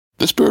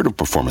The spirit of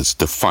performance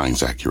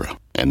defines Acura,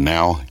 and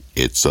now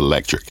it's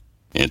electric.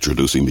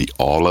 Introducing the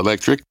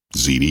all-electric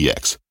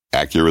ZDX,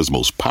 Acura's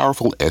most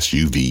powerful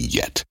SUV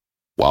yet.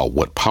 While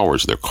what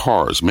powers their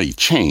cars may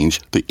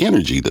change, the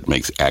energy that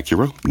makes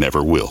Acura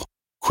never will.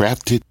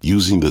 Crafted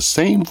using the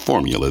same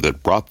formula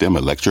that brought them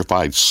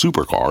electrified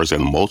supercars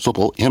and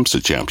multiple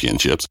IMSA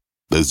championships,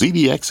 the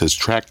ZDX has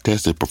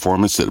track-tested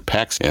performance that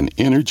packs an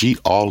energy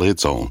all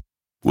its own.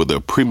 With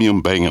a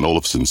premium Bang &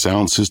 Olufsen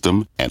sound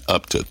system and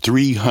up to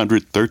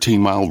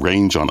 313-mile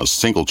range on a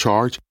single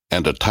charge,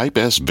 and a Type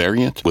S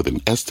variant with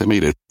an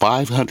estimated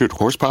 500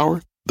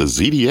 horsepower, the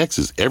ZDX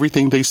is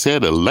everything they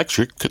said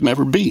electric could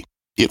never be.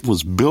 It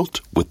was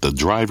built with the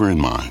driver in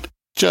mind,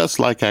 just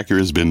like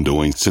Acura's been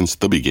doing since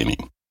the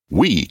beginning.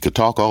 We could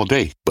talk all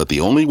day, but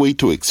the only way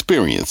to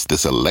experience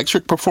this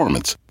electric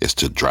performance is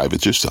to drive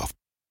it yourself.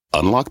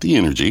 Unlock the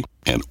energy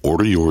and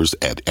order yours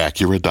at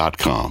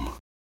Acura.com.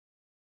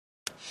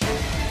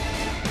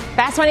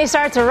 Fast Money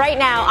starts right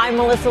now. I'm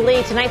Melissa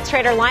Lee. Tonight's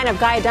trader lineup: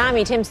 Guy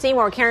Adami, Tim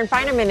Seymour, Karen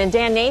Feinerman, and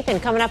Dan Nathan.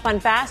 Coming up on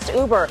Fast,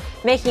 Uber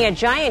making a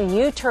giant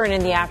U-turn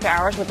in the after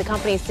hours with the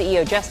company's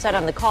CEO just said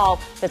on the call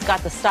that's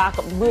got the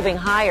stock moving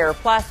higher.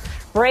 Plus,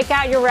 break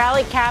out your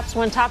rally caps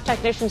when top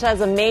technician says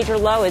a major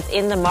low is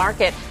in the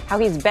market, how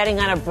he's betting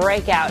on a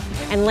breakout.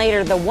 And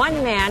later, the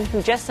one man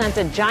who just sent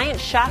a giant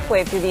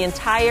shockwave through the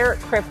entire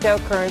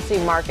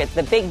cryptocurrency market,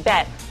 the big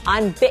bet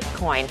on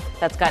Bitcoin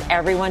that's got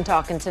everyone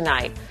talking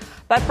tonight.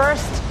 But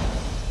first,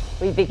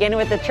 we begin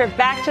with a trip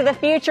back to the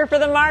future for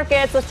the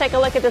markets. Let's take a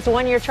look at this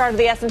one-year chart of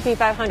the S&P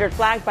 500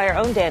 flagged by our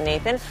own Dan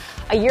Nathan.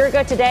 A year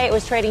ago today, it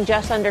was trading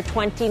just under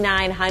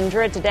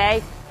 2,900.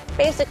 Today,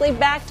 basically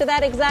back to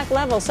that exact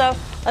level. So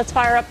let's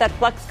fire up that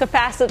flux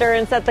capacitor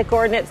and set the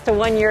coordinates to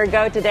 1 year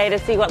ago today to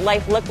see what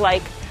life looked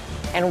like.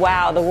 And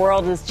wow, the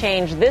world has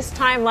changed. This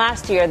time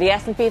last year, the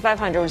S&P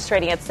 500 was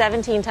trading at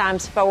 17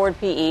 times forward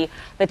PE.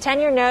 The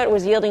 10-year note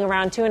was yielding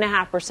around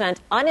 2.5%.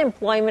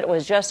 Unemployment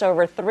was just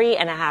over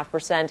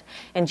 3.5%.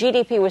 And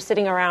GDP was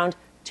sitting around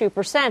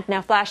 2%.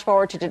 Now, flash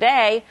forward to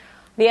today,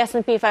 the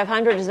S&P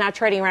 500 is now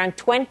trading around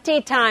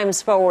 20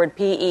 times forward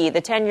PE.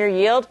 The 10-year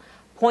yield,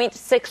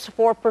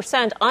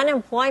 0.64%.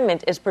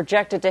 Unemployment is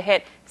projected to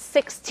hit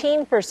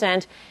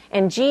 16%,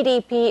 and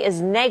GDP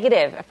is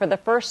negative for the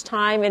first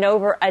time in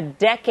over a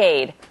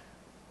decade.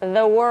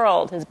 The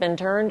world has been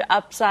turned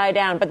upside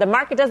down, but the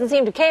market doesn't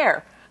seem to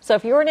care. So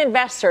if you're an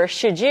investor,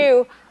 should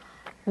you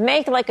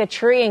make like a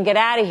tree and get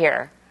out of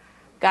here?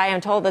 Guy, I'm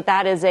told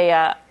that is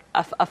a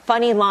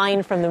funny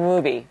line from the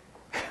movie.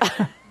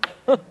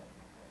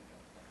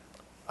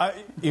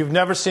 You've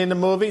never seen the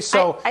movie?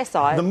 So I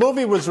saw it. The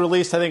movie was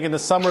released, I think, in the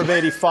summer of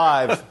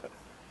 '85.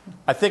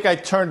 I think I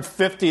turned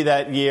 50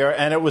 that year,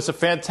 and it was a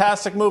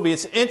fantastic movie.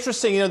 It's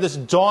interesting, this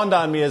dawned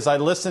on me as I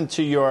listened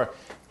to your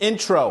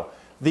intro.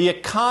 The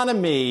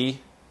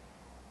economy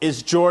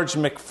is George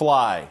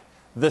McFly.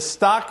 The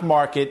stock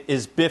market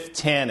is Biff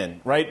Tannen,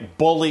 right?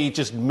 Bully,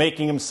 just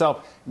making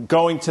himself,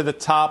 going to the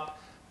top.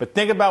 But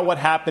think about what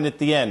happened at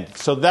the end.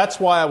 So that's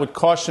why I would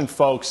caution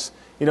folks,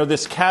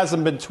 this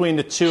chasm between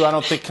the two, I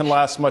don't think can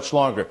last much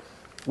longer.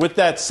 With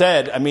that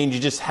said, you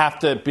just have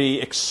to be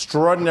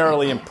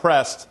extraordinarily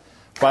impressed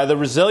by the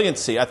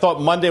resiliency. I thought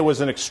Monday was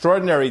an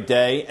extraordinary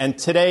day, and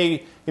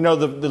today, the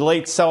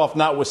late sell-off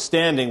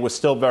notwithstanding, was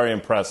still very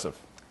impressive.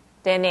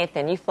 Dan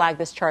Nathan, you flagged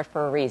this chart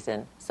for a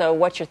reason. So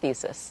what's your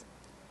thesis?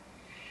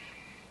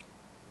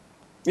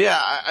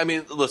 Yeah,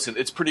 listen,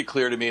 it's pretty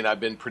clear to me, and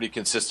I've been pretty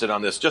consistent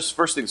on this. Just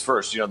first things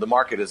first, the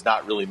market has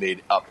not really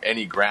made up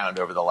any ground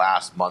over the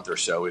last month or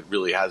so. It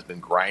really has been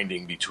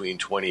grinding between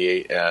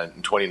 28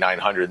 and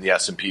 2,900 in the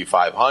S&P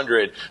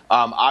 500.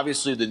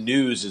 Obviously, the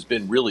news has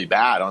been really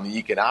bad on the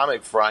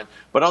economic front.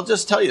 But I'll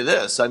just tell you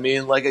this.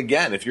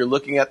 Again, if you're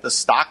looking at the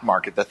stock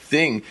market, the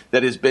thing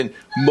that has been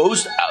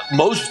most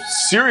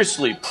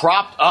seriously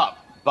propped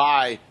up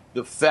by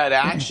the Fed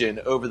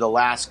action over the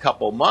last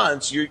couple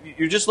months,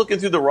 you're just looking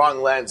through the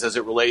wrong lens as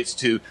it relates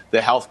to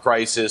the health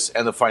crisis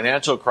and the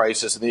financial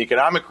crisis and the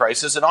economic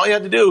crisis. And all you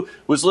had to do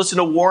was listen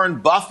to Warren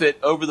Buffett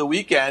over the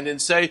weekend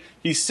and say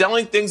he's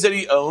selling things that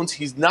he owns.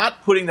 He's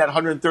not putting that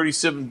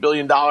 $137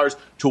 billion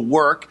to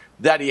work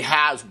that he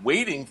has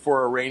waiting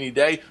for a rainy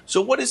day. So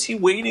what is he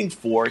waiting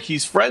for?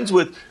 He's friends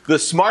with the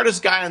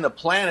smartest guy on the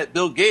planet,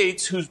 Bill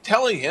Gates, who's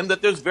telling him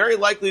that there's very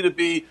likely to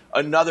be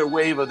another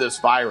wave of this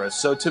virus.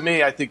 So to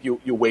me, I think you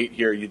wait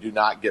here. You do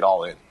not get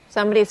all in.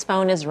 Somebody's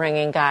phone is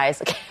ringing,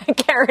 guys.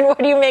 Karen, what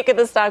do you make of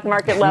the stock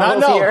market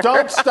levels here? No,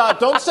 don't stop.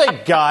 Don't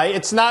say Guy.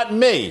 It's not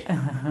me.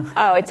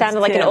 Oh, it sounded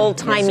like an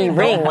old-timey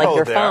ring, like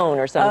your phone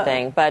or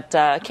something. But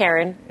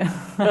Karen?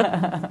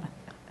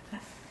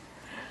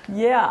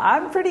 Yeah,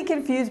 I'm pretty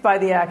confused by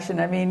the action.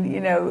 I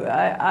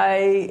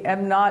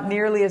am not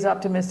nearly as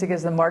optimistic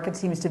as the market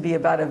seems to be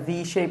about a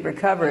V-shaped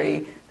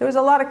recovery. There was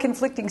a lot of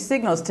conflicting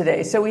signals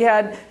today. So we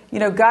had,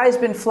 Guy's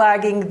been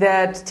flagging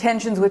that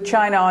tensions with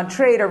China on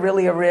trade are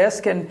really a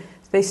risk, and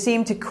they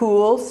seem to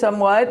cool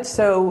somewhat.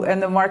 So,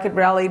 and the market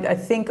rallied, I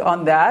think,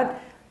 on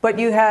that. But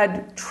you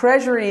had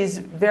treasuries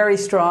very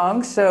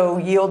strong, so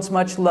yields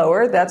much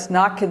lower. That's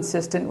not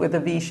consistent with a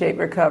V-shaped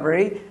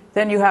recovery.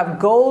 Then you have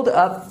gold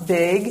up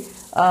big.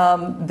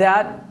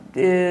 That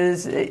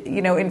is,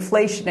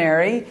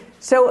 inflationary.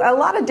 So a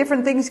lot of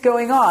different things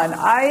going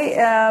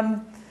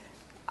on.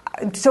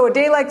 So a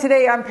day like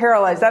today, I'm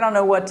paralyzed. I don't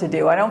know what to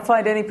do. I don't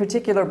find any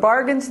particular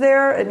bargains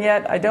there, and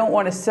yet I don't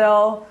want to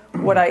sell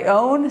what I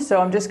own,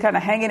 so I'm just kind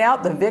of hanging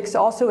out. The VIX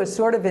also is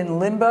sort of in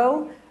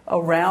limbo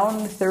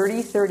around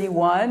 30,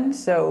 31,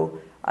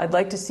 so I'd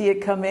like to see it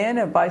come in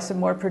and buy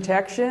some more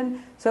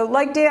protection. So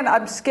like Dan,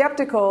 I'm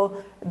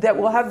skeptical that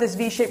we'll have this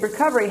V-shaped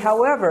recovery.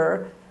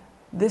 However,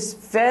 this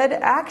Fed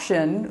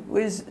action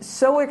was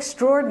so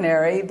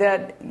extraordinary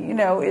that,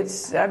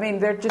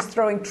 they're just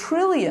throwing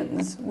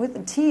trillions with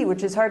a T,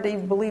 which is hard to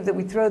even believe that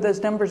we throw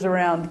those numbers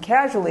around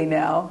casually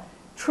now,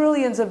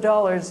 trillions of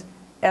dollars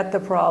at the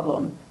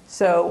problem.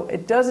 So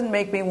it doesn't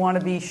make me want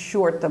to be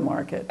short the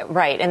market.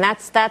 Right, and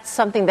that's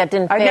something that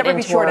didn't fit into I'd never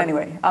be short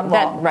anyway. I'm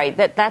long. Right,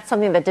 that's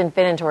something that didn't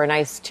fit into our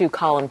nice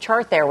 2-column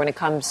chart there when it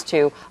comes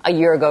to a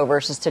year ago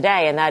versus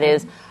today, and that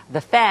is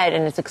the Fed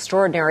and its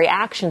extraordinary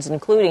actions,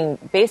 including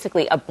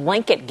basically a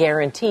blanket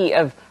guarantee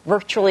of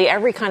virtually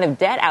every kind of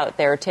debt out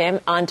there, Tim,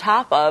 on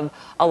top of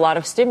a lot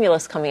of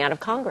stimulus coming out of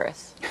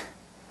Congress.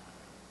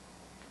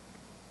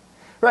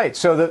 Right.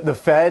 So the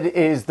Fed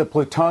is the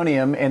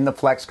plutonium in the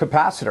flex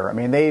capacitor. I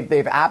mean,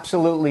 they've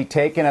absolutely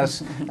taken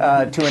us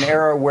to an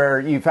era where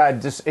you've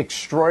had this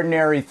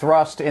extraordinary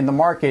thrust in the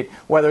market,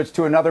 whether it's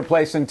to another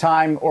place in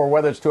time or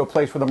whether it's to a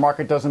place where the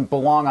market doesn't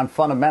belong on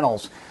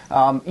fundamentals.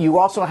 You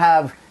also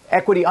have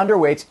equity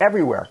underweights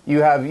everywhere.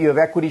 You have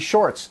equity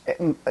shorts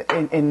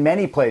in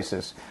many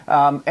places.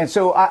 And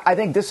so I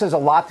think this has a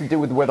lot to do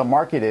with where the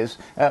market is.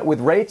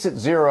 With rates at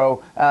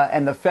zero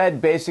and the Fed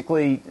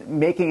basically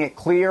making it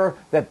clear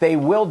that they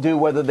will do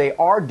whether they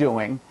are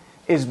doing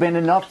has been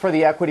enough for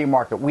the equity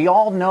market. We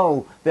all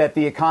know that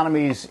the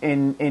economy's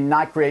in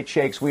not great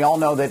shakes. We all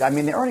know that,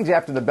 the earnings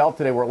after the bell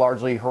today were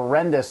largely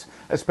horrendous,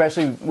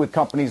 especially with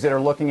companies that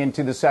are looking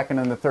into the second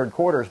and the third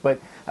quarters. But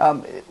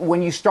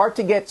when you start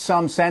to get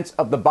some sense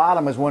of the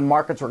bottom is when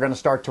markets are going to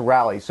start to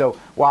rally. So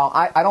while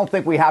I don't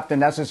think we have to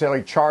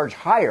necessarily charge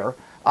higher,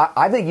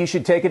 I think you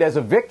should take it as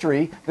a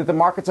victory that the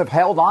markets have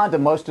held on to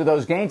most of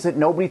those gains that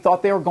nobody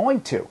thought they were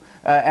going to.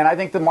 And I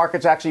think the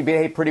markets actually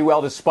behaved pretty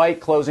well despite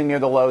closing near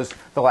the lows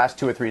the last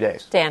 2 or 3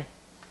 days. Dan.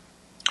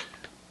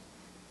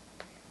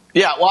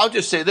 Yeah, well, I'll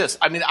just say this.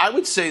 I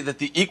would say that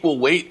the equal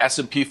weight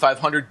S&P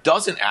 500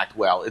 doesn't act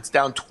well. It's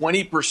down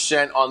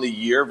 20% on the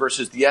year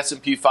versus the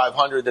S&P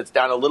 500 that's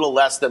down a little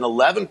less than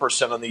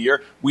 11% on the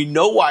year. We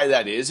know why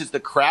that is. It's the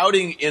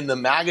crowding in the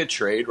MAGA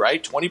trade,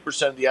 right?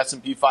 20% of the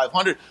S&P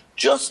 500.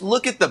 Just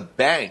look at the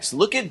banks.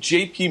 Look at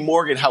J.P.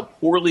 Morgan, how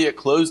poorly it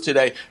closed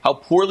today, how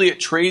poorly it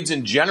trades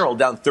in general,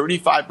 down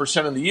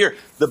 35% on the year.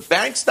 The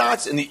bank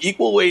stocks in the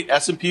equal weight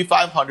S&P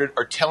 500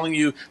 are telling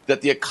you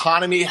that the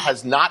economy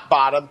has not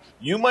bottomed.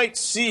 You might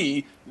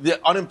see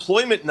the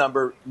unemployment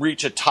number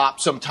reach a top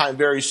sometime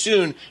very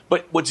soon.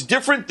 But what's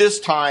different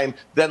this time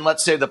than,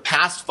 let's say, the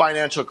past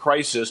financial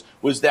crisis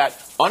was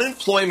that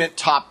unemployment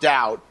topped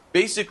out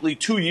basically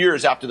 2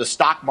 years after the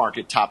stock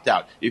market topped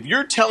out. If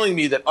you're telling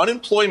me that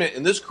unemployment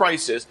in this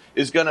crisis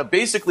is going to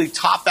basically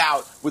top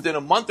out within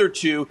a month or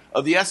two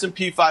of the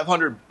S&P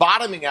 500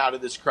 bottoming out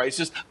of this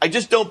crisis, I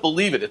just don't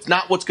believe it. It's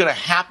not what's going to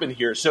happen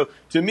here. So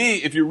to me,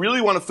 if you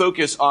really want to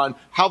focus on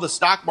how the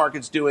stock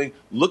market's doing,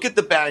 look at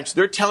the banks.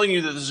 They're telling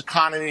you that this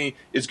economy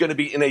is going to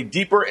be in a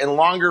deeper and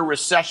longer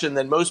recession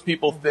than most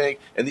people think.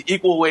 And the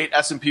equal weight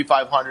S&P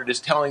 500 is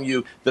telling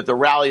you that the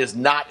rally is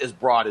not as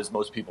broad as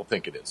most people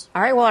think it is.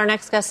 All right. Well, our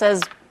next guest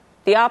says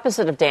the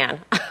opposite of Dan.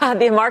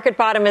 The market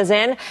bottom is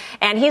in,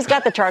 and he's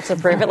got the charts to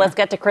prove it. Let's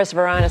get to Chris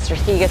Verone at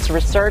Strategics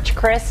Research.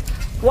 Chris,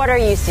 what are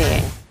you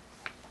seeing?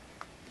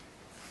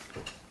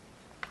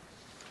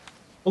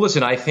 Well,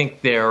 listen, I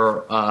think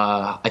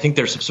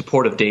there's some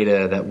supportive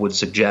data that would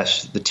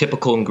suggest the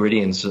typical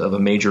ingredients of a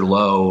major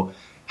low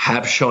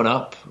have shown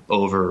up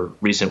over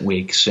recent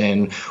weeks.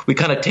 And we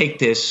kind of take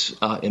this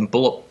in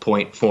bullet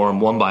point form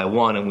one by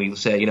one, and we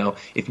say,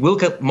 if you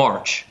look at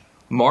March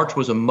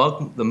was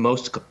among the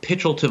most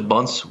capitulative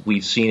months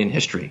we've seen in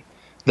history.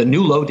 The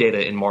new low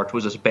data in March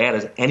was as bad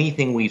as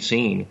anything we've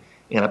seen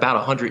in about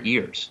 100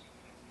 years.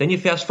 Then you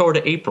fast forward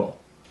to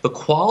April. The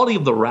quality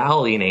of the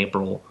rally in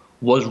April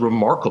was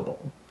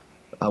remarkable.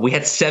 We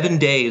had 7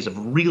 days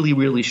of really,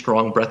 really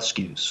strong breadth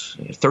skews,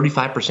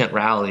 35%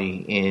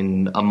 rally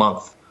in a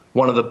month,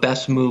 one of the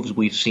best moves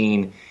we've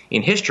seen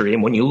in history.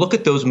 And when you look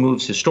at those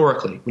moves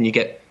historically, when you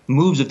get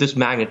moves of this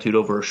magnitude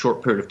over a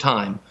short period of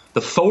time,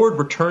 the forward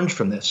returns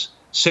from this,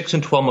 6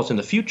 and 12 months in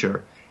the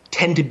future,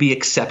 tend to be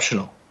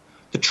exceptional.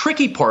 The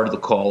tricky part of the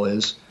call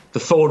is the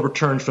forward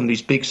returns from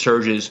these big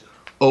surges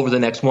over the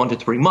next 1 to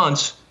 3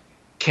 months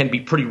can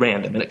be pretty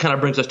random. And it kind of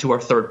brings us to our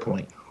third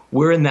point.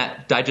 We're in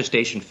that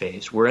digestion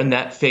phase. We're in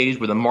that phase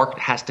where the market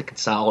has to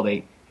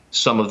consolidate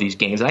some of these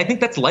gains. And I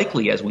think that's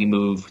likely as we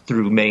move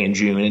through May and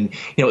June. And,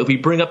 if we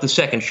bring up the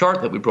second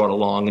chart that we brought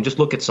along and just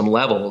look at some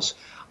levels,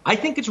 I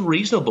think it's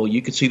reasonable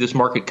you could see this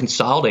market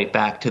consolidate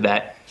back to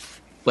that,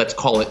 let's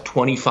call it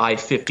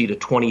 2550 to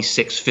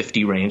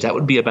 2650 range. That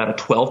would be about a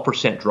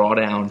 12%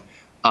 drawdown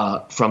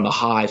from the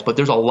highs, but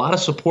there's a lot of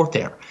support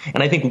there.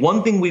 And I think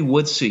one thing we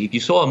would see, if you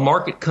saw a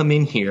market come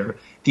in here,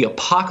 the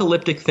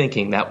apocalyptic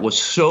thinking that was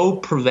so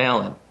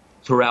prevalent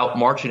throughout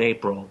March and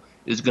April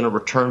is going to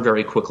return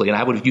very quickly, and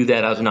I would view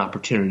that as an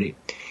opportunity.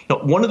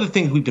 One of the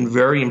things we've been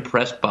very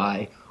impressed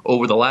by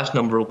over the last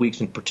number of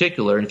weeks in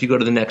particular, and if you go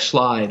to the next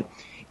slide,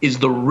 is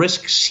the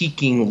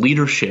risk-seeking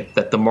leadership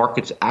that the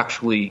market's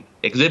actually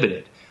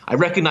exhibited. I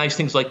recognize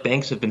things like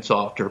banks have been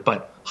softer,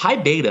 but high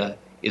beta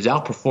is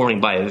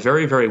outperforming by a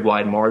very, very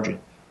wide margin.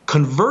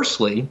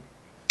 Conversely,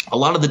 a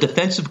lot of the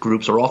defensive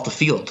groups are off the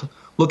field.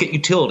 Look at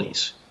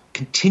utilities.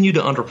 Continue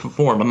to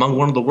underperform, among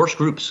one of the worst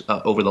groups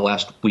over the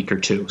last week or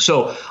two.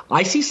 So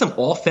I see some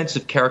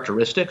offensive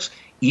characteristics,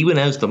 even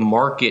as the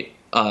market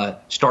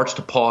starts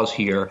to pause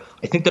here.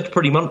 I think that's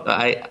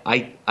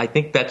I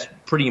think that's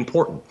pretty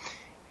important.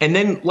 And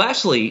then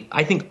lastly,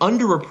 I think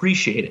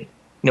underappreciated.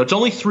 It's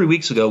only 3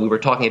 weeks ago we were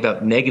talking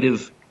about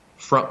negative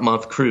front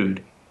month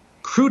crude.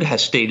 Crude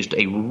has staged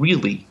a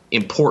really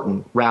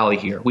important rally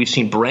here. We've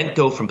seen Brent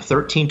go from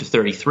 13 to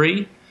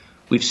 33.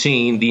 We've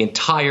seen the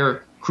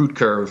entire crude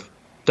curve,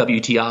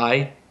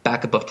 WTI,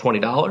 back above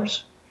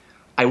 $20.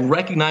 I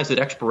recognize that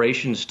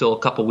expiration is still a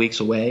couple weeks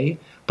away,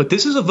 but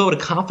this is a vote of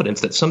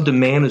confidence that some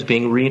demand is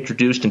being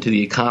reintroduced into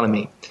the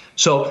economy.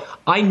 So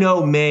I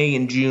know May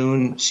and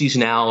June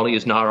seasonality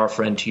is not our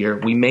friend here.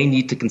 We may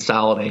need to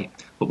consolidate.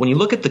 But when you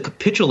look at the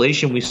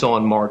capitulation we saw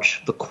in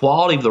March, the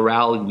quality of the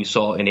rally we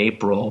saw in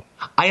April,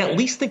 I at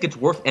least think it's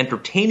worth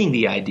entertaining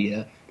the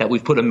idea that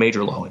we've put a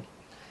major low in.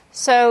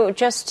 So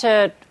just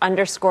to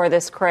underscore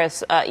this,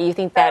 Chris, you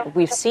think that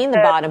we've seen the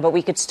bottom, but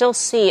we could still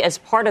see as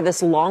part of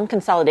this long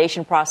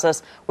consolidation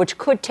process, which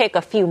could take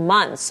a few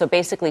months, so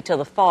basically till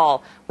the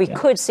fall, we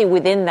could see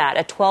within that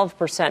a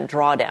 12%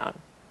 drawdown.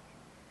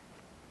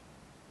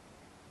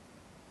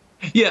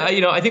 Yeah,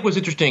 I think what's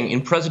interesting, in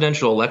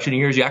presidential election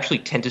years, you actually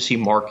tend to see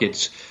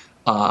markets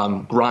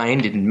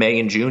grind in May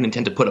and June and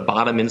tend to put a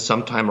bottom in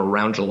sometime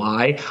around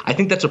July. I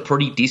think that's a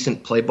pretty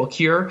decent playbook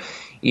here.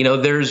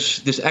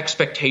 There's this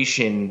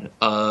expectation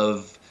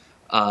of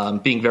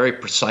being very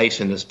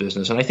precise in this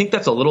business, and I think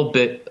that's a little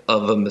bit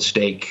of a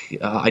mistake.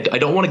 I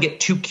don't want to get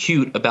too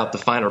cute about the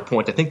finer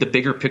point. I think the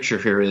bigger picture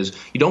here is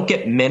you don't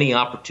get many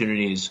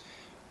opportunities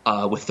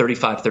with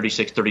 35,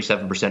 36,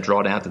 37%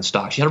 drawdowns in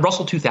stocks. You had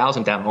Russell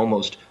 2000 down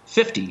almost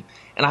 50,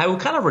 and I would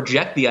kind of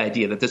reject the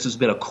idea that this has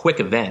been a quick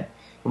event.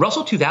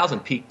 Russell 2000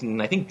 peaked in,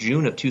 I think,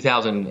 June of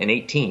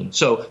 2018.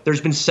 So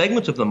there's been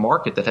segments of the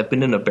market that have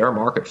been in a bear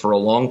market for a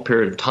long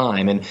period of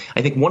time. And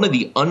I think one of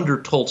the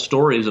undertold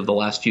stories of the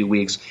last few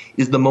weeks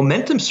is the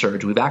momentum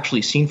surge we've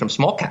actually seen from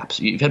small caps.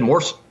 You've had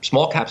more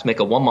small caps make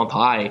a 1 month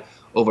high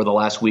over the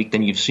last week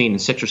than you've seen in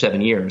 6 or 7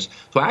 years.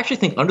 So I actually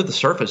think under the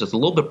surface it's a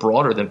little bit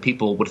broader than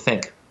people would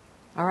think.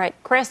 All right.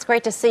 Chris,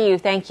 great to see you.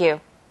 Thank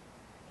you.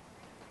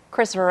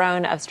 Chris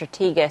Verrone of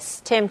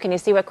Strategas. Tim, can you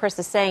see what Chris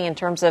is saying in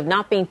terms of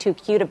not being too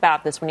cute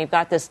about this when you've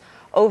got this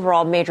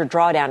overall major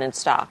drawdown in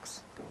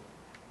stocks?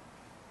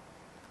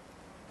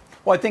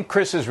 Well, I think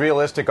Chris is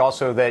realistic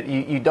also that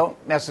you don't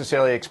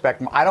necessarily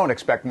expect, I don't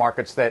expect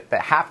markets that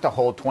have to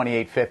hold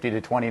 2850 to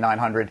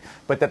 2900,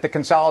 but that the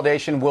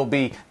consolidation will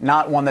be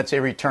not one that's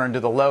a return to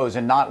the lows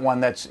and not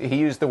one that's, he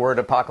used the word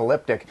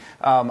apocalyptic.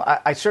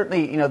 I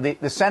certainly,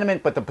 the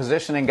sentiment, but the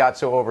positioning got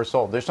so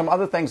oversold. There's some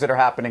other things that are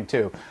happening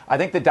too. I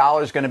think the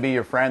dollar is going to be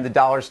your friend. The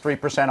dollar's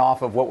 3%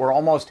 off of what were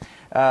almost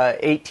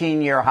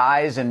 18-year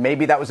highs, and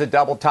maybe that was a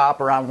double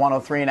top around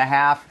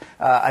 103.5.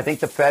 I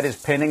think the Fed is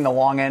pinning the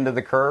long end of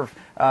the curve.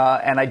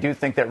 And I do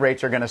think that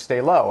rates are going to stay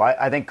low.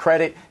 I think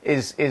credit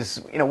is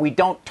we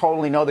don't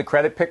totally know the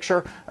credit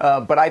picture,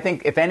 but I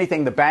think, if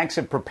anything, the banks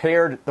have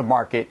prepared the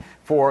market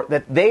for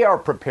that. They are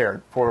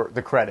prepared for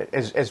the credit.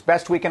 As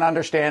best we can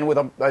understand with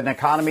an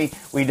economy,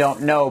 we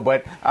don't know.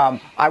 But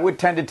I would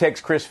tend to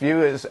take Chris'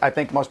 view, as I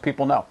think most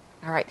people know.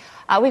 All right.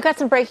 We've got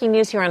some breaking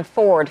news here on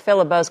Ford. Phil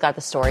LeBeau's got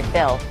the story.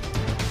 Phil.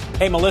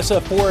 Hey, Melissa,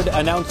 Ford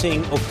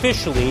announcing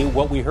officially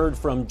what we heard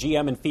from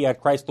GM and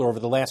Fiat Chrysler over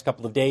the last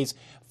couple of days.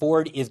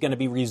 Ford is going to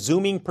be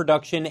resuming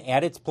production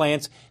at its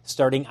plants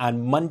starting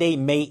on Monday,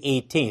 May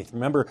 18th.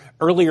 Remember,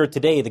 earlier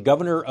today, the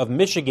governor of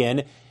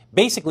Michigan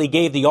basically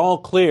gave the all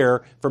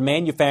clear for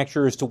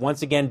manufacturers to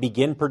once again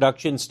begin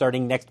production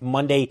starting next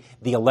Monday,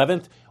 the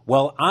 11th.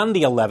 Well, on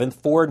the 11th,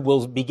 Ford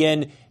will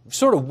begin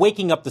sort of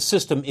waking up the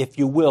system, if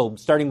you will,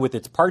 starting with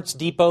its parts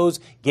depots,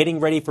 getting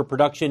ready for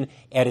production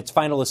at its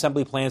final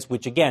assembly plants,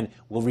 which, again,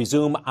 will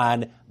resume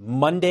on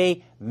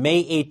Monday,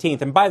 May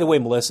 18th. And by the way,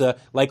 Melissa,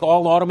 like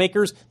all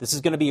automakers, this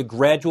is going to be a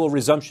gradual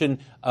resumption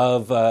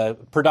of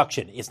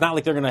production. It's not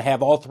like they're going to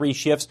have all 3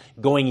 shifts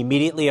going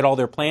immediately at all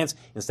their plants.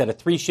 Instead of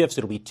 3 shifts,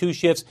 it'll be 2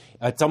 shifts.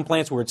 At some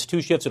plants where it's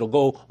 2 shifts, it'll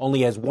go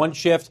only as 1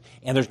 shift.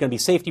 And there's going to be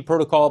safety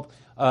protocol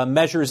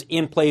measures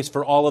in place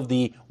for all of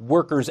the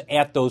workers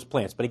at those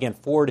plants. But again,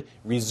 Ford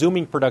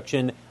resuming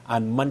production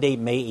on Monday,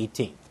 May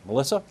 18th.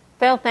 Melissa?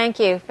 Phil, thank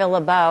you. Phil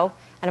LeBeau.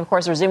 And, of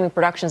course, resuming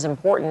production is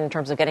important in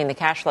terms of getting the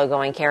cash flow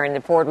going,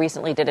 Karen. Ford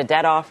recently did a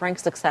debt offering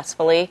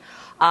successfully.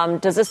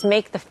 Does this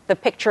make the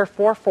picture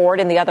for Ford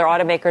and the other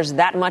automakers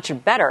that much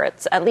better?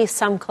 It's at least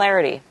some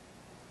clarity.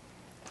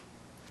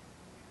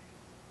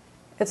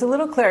 It's a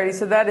little clarity,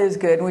 so that is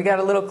good. And we got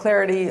a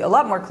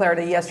lot more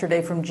clarity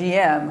yesterday from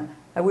GM.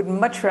 I would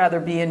much rather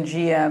be in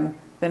GM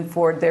than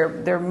Ford.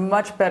 They're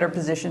much better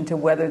positioned to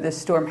weather this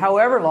storm,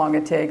 however long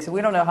it takes. We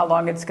don't know how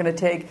long it's going to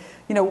take.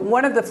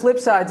 One of the flip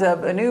sides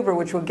of an Uber,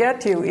 which we'll get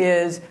to,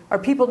 is are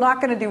people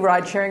not going to do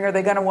ride sharing? Or are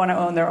they going to want to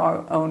own their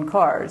own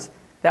cars?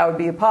 That would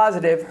be a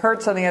positive.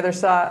 Hertz, on the other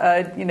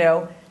side,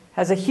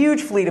 has a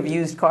huge fleet of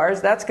used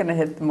cars. That's going to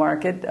hit the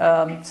market.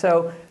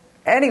 So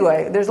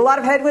anyway, there's a lot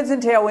of headwinds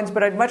and tailwinds,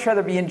 but I'd much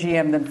rather be in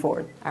GM than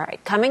Ford. All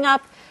right, coming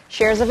up,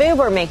 shares of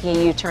Uber making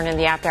a U-turn in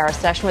the after-hour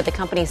session with the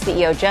company's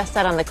CEO just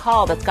said on the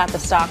call that's got the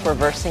stock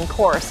reversing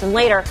course. And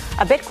later,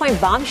 a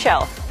Bitcoin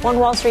bombshell. One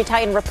Wall Street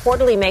titan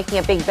reportedly making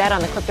a big bet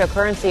on the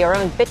cryptocurrency. Our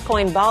own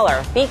Bitcoin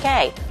baller,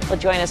 BK, will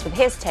join us with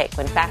his take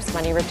when Fast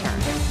Money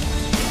returns.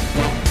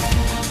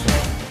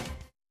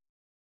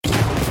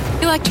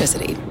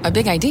 Electricity, a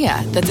big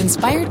idea that's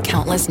inspired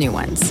countless new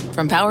ones.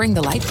 From powering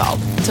the light bulb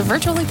to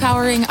virtually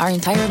powering our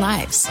entire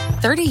lives.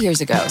 30 years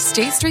ago,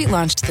 State Street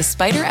launched the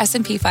Spider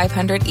S&P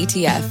 500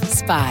 ETF,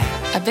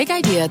 SPY. A big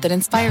idea that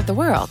inspired the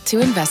world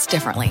to invest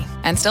differently.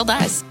 And still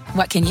does.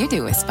 What can you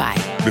do with SPY?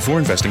 Before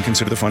investing,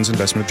 consider the fund's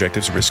investment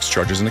objectives, risks,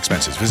 charges, and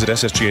expenses. Visit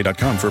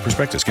ssga.com for a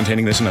prospectus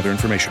containing this and other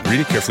information. Read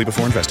it carefully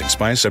before investing.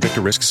 SPY is subject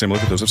to risks similar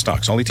to those of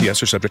stocks. All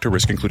ETFs are subject to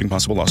risk, including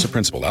possible loss of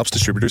principal. Alps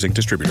Distributors, Inc.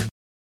 Distributor.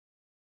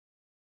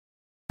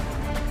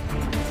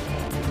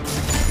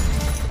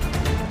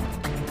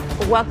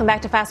 Welcome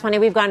back to Fast Money.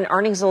 We've got an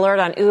earnings alert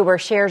on Uber.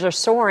 Shares are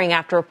soaring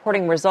after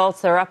reporting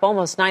results. They're up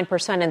almost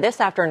 9%, and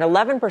this after an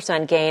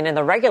 11% gain in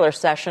the regular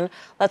session.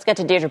 Let's get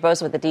to Deirdre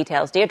Bosa with the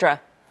details.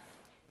 Deirdre.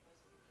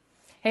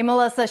 Hey,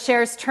 Melissa,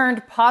 shares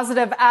turned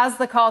positive as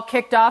the call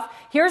kicked off.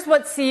 Here's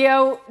what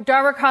CEO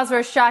Dara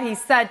Khosrowshahi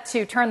said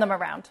to turn them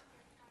around.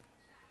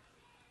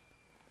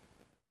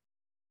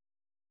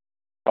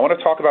 I want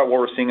to talk about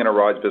what we're seeing in our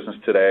rides business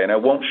today, and I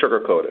won't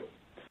sugarcoat it.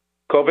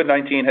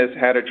 COVID-19 has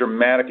had a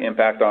dramatic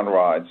impact on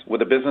rides, with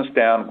the business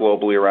down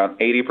globally around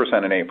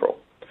 80% in April.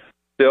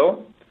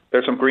 Still,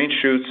 there's some green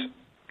shoots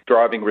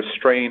driving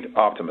restrained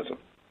optimism.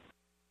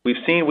 We've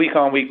seen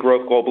week-on-week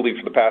growth globally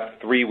for the past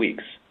 3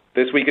 weeks.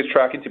 This week is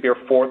tracking to be our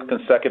fourth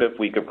consecutive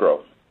week of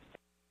growth.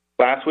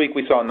 Last week,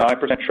 we saw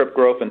 9% trip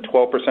growth and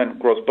 12%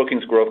 gross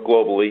bookings growth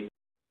globally.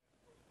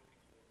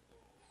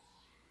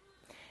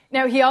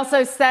 Now, he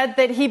also said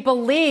that he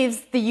believes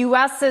the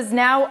U.S. is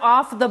now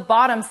off the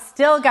bottom.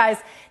 Still, guys,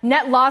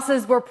 net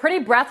losses were pretty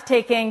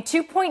breathtaking,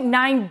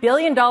 $2.9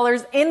 billion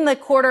in the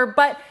quarter.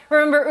 But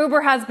remember,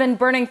 Uber has been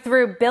burning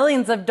through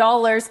billions of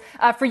dollars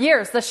for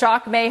years. The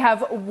shock may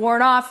have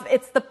worn off.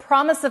 It's the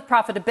promise of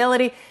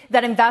profitability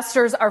that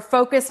investors are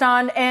focused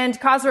on. And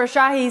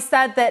Khosrowshahi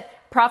said that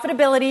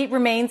profitability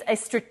remains a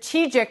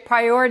strategic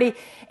priority.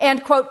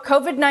 And, quote,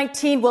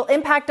 COVID-19 will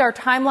impact our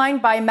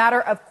timeline by a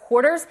matter of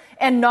quarters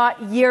and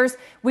not years.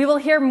 We will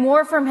hear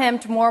more from him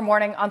tomorrow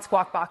morning on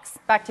Squawk Box.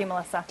 Back to you,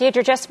 Melissa.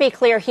 Deirdre, just to be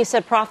clear, he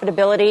said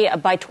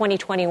profitability by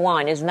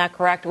 2021. Isn't that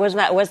correct? Was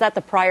that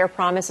the prior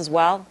promise as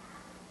well?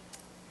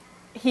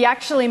 He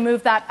actually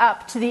moved that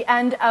up to the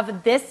end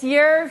of this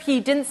year. He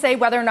didn't say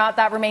whether or not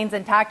that remains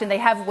intact, and they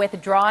have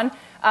withdrawn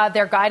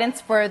their guidance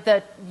for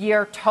the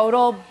year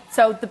total.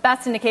 So the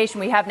best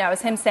indication we have now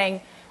is him saying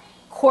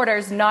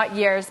quarters, not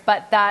years,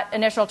 but that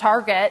initial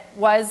target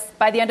was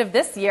by the end of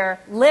this year.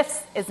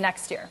 Lifts is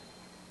next year.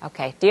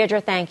 Okay. Deirdre,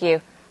 thank you.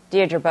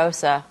 Deirdre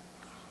Bosa.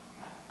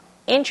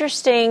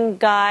 Interesting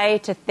guy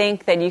to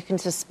think that you can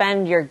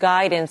suspend your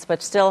guidance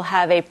but still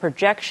have a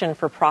projection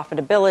for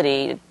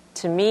profitability.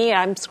 To me,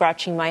 I'm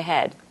scratching my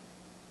head.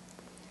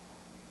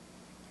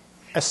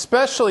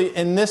 Especially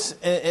in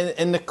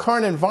the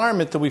current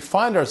environment that we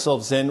find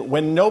ourselves in,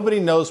 when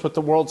nobody knows what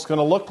the world's going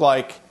to look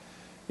like,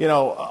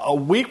 a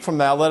week from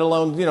now, let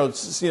alone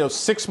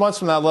 6 months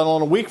from now, let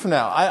alone a week from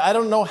now. I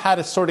don't know how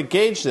to sort of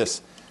gauge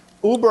this.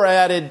 Uber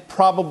added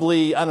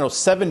probably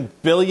 $7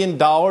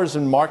 billion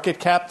in market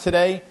cap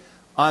today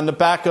on the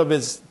back of,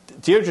 as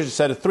Deirdre just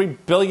said, a $3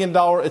 billion.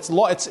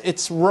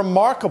 It's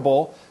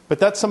remarkable, but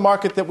that's a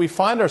market that we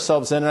find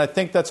ourselves in, and I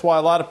think that's why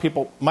a lot of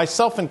people,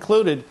 myself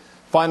included,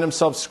 find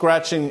themselves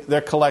scratching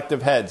their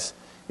collective heads.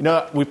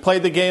 We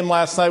played the game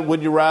last night,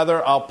 Would You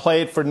Rather? I'll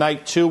play it for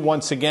night 2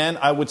 once again.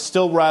 I would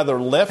still rather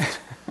Lyft,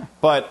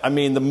 but,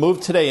 the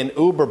move today in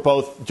Uber,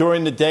 both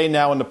during the day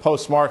now and the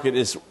post-market,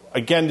 is,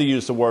 again, to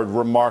use the word,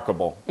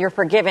 remarkable. You're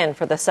forgiven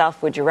for the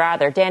self-Would You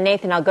Rather. Dan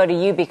Nathan, I'll go to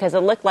you because it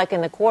looked like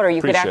in the quarter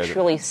you could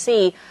actually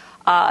see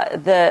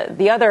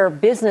the other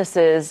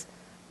businesses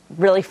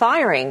really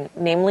firing,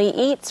 namely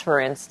Eats, for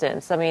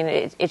instance.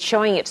 It's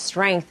showing its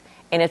strength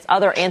in its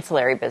other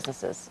ancillary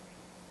businesses.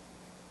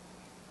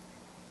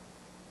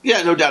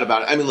 Yeah, no doubt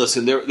about it.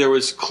 Listen, there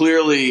was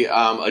clearly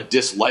a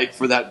dislike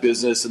for that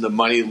business and the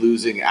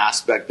money-losing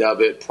aspect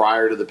of it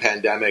prior to the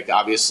pandemic.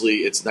 Obviously,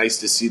 it's nice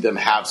to see them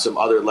have some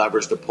other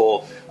levers to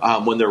pull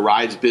when their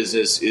rides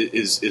business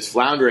is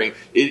floundering.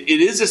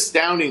 It is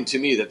astounding to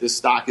me that this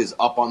stock is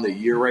up on the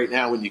year right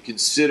now when you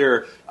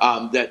consider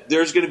that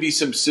there's going to be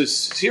some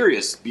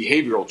serious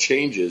behavioral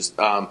changes,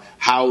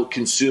 how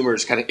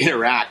consumers kind of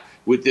interact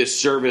with this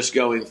service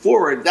going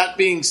forward. That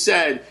being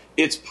said,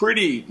 it's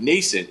pretty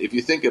nascent if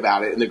you think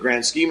about it in the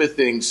grand scheme of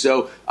things.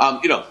 So,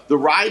 the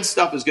ride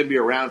stuff is going to be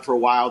around for a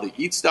while. The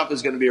eat stuff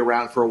is going to be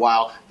around for a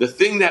while. The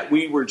thing that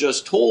we were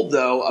just told,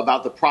 though,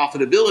 about the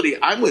profitability,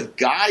 I'm with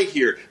Guy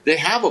here. They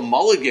have a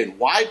mulligan.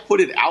 Why put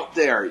it out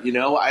there?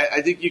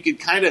 I think you could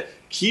kind of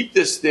keep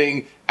this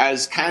thing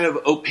as kind of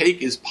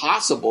opaque as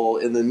possible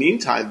in the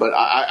meantime, but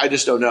I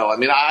just don't know. I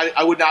mean,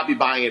 I would not be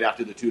buying it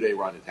after the 2-day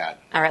run it had.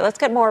 All right, let's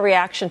get more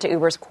reaction to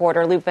Uber's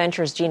quarter. Loop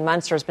Ventures' Gene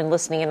Munster has been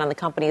listening in on the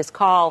company's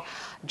call.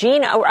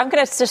 Gene, I'm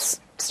going to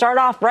just start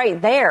off right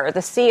there.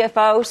 The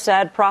CFO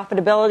said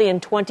profitability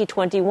in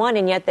 2021,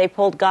 and yet they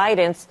pulled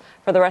guidance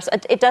for the rest.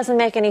 It doesn't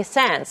make any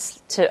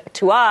sense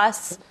to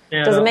us.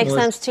 Yeah, does it make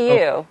sense to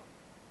you?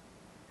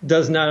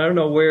 Does not. I don't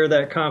know where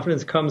that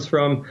confidence comes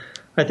from.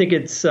 I think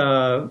it's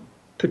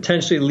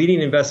potentially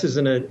leading investors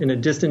in a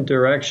distant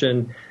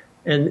direction.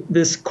 And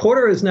this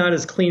quarter is not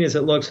as clean as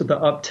it looks with the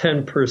up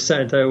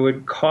 10%. I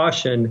would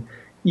caution,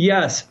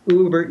 yes,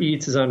 Uber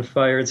Eats is on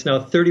fire. It's now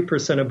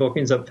 30% of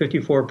bookings, up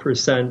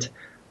 54%.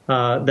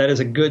 That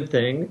is a good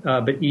thing.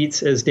 But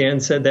Eats, as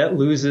Dan said, that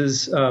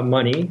loses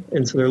money.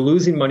 And so they're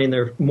losing money, and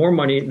they're more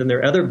money than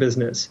their other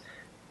business.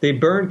 They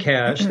burned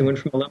cash. They went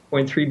from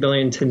 $11.3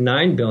 billion to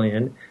 $9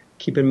 billion.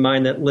 Keep in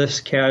mind that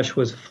Lyft's cash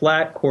was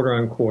flat quarter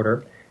on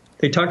quarter.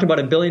 They talked about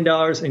 $1 billion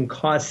in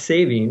cost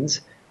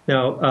savings.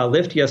 Now,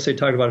 Lyft yesterday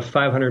talked about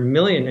 $500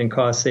 million in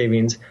cost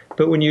savings.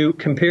 But when you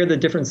compare the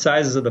different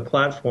sizes of the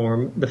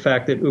platform, the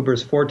fact that Uber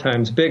is 4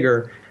 times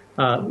bigger,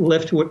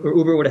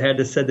 Uber would have had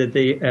to said that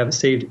they have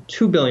saved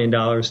 $2 billion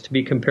to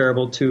be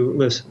comparable to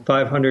Lyft's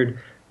 $500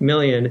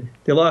 million.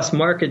 They lost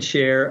market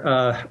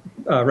share.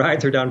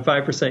 Rides are down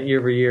 5% year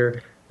over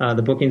year.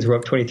 The bookings were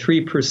up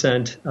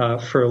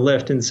 23% for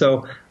Lyft. And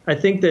so I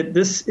think that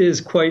this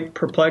is quite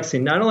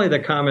perplexing. Not only the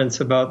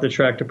comments about the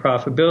track to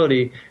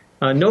profitability,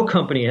 no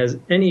company has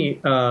any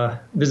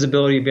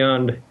visibility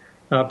beyond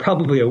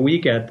probably a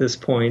week at this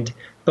point.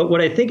 But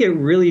what I think it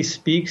really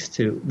speaks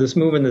to, this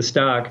move in the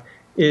stock,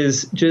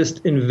 is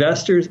just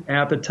investors'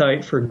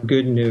 appetite for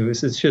good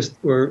news. It's just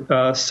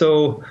we're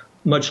so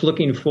much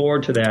looking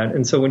forward to that.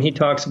 And so when he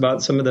talks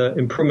about some of the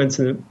improvements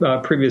in the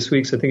previous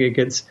weeks, I think it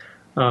gets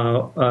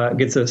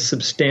a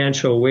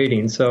substantial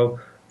weighting. So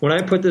when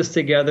I put this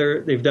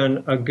together, they've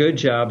done a good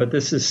job, but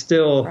this is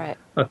still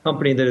a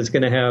company that is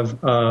going to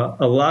have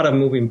a lot of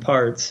moving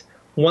parts.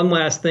 One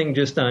last thing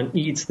just on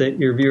Eats that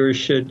your viewers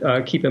should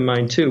keep in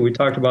mind, too. We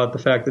talked about the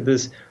fact that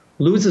this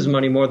loses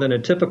money more than a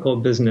typical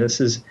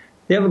business. Is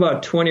they have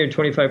about 20 or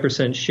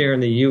 25% share in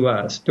the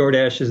U.S.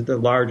 DoorDash is the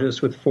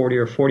largest with 40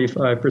 or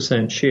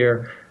 45%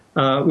 share.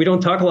 We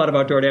don't talk a lot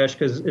about DoorDash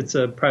because it's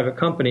a private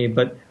company,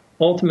 but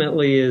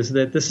ultimately is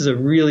that this is a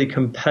really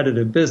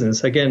competitive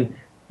business. Again,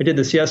 I did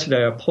this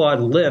yesterday. I applaud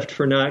Lyft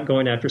for not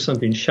going after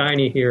something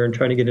shiny here and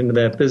trying to get into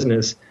that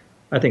business.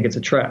 I think it's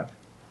a trap.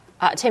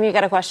 Tim, you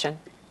got a question?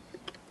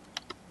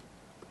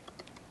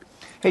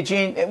 Hey,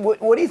 Gene,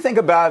 what do you think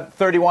about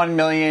 31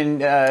 million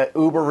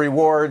Uber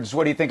rewards?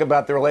 What do you think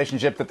about the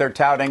relationship that they're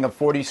touting of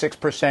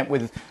 46%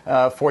 with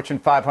Fortune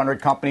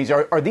 500 companies?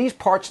 Are these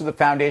parts of the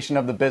foundation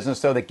of the business,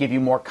 though, that give you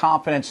more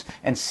confidence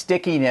and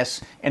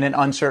stickiness in an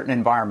uncertain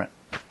environment?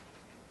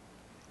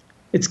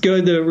 It's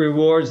good, the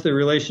rewards, the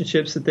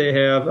relationships that they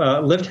have.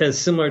 Lyft has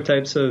similar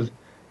types of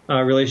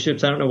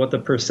relationships. I don't know what the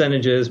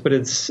percentage is, but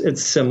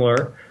it's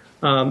similar.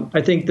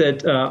 I think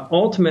that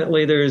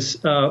ultimately there's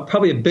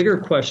probably a bigger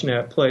question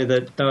at play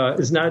that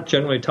is not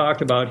generally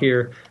talked about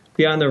here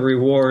beyond the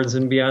rewards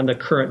and beyond the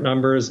current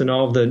numbers and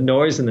all of the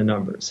noise in the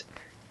numbers,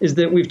 is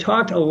that we've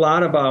talked a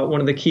lot about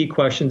one of the key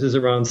questions is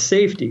around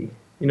safety.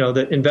 You know,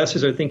 that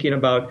investors are thinking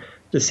about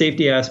the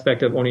safety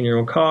aspect of owning your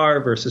own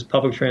car versus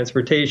public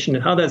transportation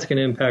and how that's going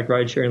to impact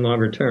ride sharing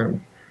longer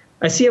term.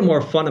 I see a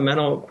more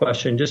fundamental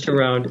question just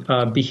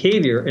around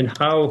behavior and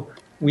how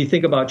we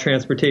think about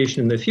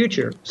transportation in the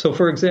future. So,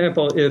 for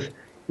example, if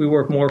we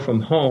work more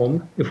from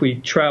home, if we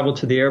travel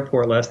to the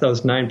airport less, that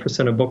was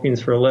 9% of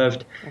bookings for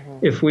Lyft.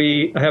 If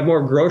we have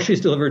more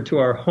groceries delivered to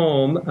our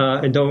home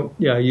and don't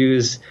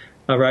use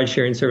a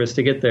ride-sharing service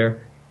to get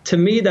there, to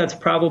me, that's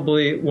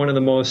probably one of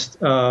the most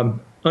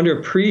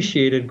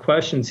underappreciated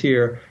questions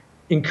here.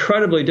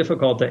 Incredibly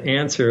difficult to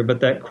answer,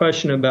 but that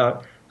question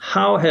about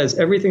how has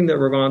everything that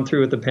we're going through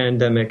with the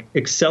pandemic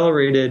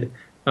accelerated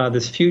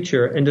this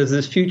future, and does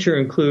this future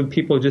include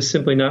people just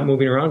simply not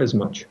moving around as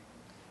much?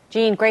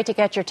 Gene, great to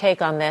get your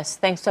take on this.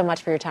 Thanks so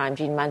much for your time,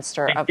 Gene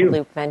Munster of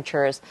Loop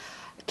Ventures.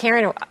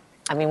 Karen,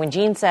 I mean, when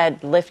Gene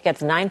said Lyft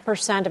gets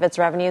 9% of its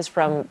revenues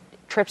from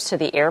trips to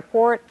the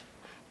airport,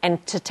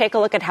 and to take a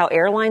look at how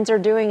airlines are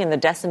doing and the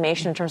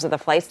decimation in terms of the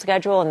flight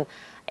schedule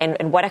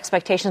and what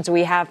expectations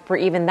we have for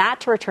even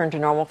that to return to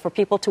normal, for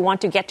people to want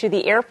to get to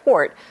the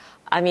airport,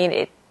 I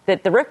mean,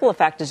 the ripple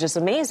effect is just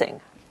amazing.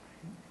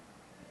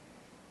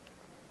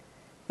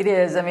 It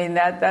is. I mean,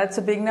 that's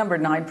a big number,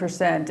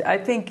 9%. I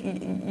think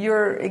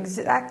you're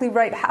exactly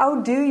right.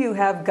 How do you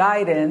have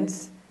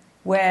guidance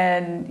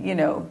when, you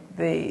know,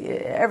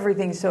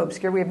 everything's so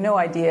obscure? We have no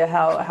idea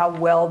how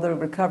well the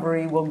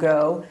recovery will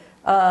go.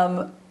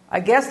 I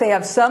guess they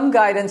have some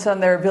guidance on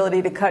their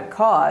ability to cut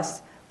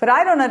costs. But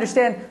I don't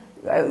understand.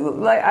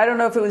 I don't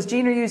know if it was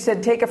Gene or you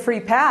said take a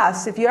free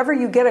pass. If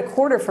you get a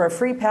quarter for a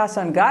free pass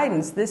on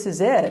guidance, this is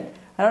it.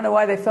 I don't know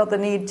why they felt the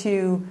need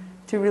to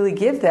really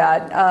give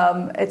that.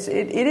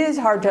 It is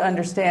hard to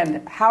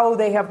understand how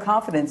they have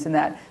confidence in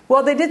that.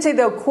 Well, they did say,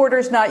 though,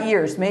 quarters, not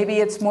years. Maybe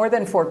it's more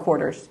than 4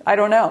 quarters. I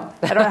don't know.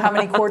 I don't know how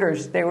many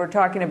quarters they were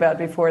talking about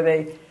before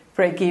they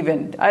break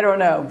even. I don't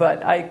know.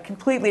 But I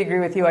completely agree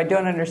with you. I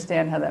don't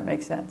understand how that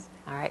makes sense.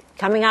 All right.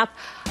 Coming up,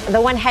 the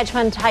one hedge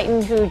fund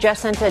titan who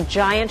just sent a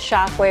giant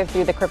shockwave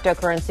through the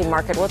cryptocurrency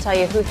market. We'll tell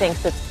you who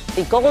thinks it's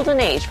the golden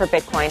age for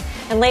Bitcoin.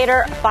 And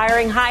later,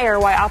 firing higher,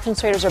 why options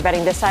traders are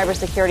betting this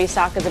cybersecurity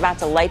stock is about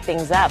to light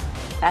things up.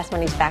 Fast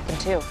Money's back in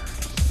 2.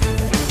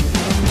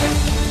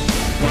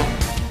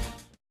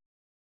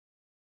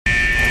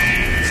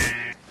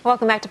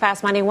 Welcome back to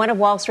Fast Money. One of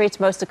Wall Street's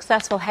most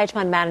successful hedge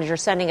fund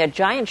managers sending a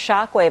giant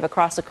shockwave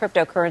across the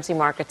cryptocurrency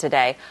market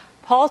today.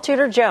 Paul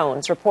Tudor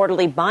Jones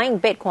reportedly buying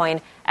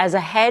Bitcoin as a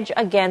hedge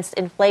against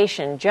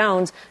inflation.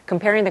 Jones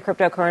comparing the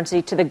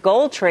cryptocurrency to the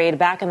gold trade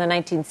back in the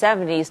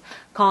 1970s,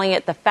 calling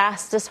it the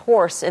fastest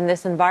horse in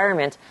this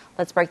environment.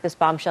 Let's break this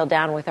bombshell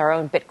down with our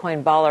own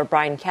Bitcoin baller,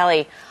 Brian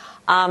Kelly.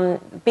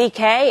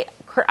 BK,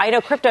 I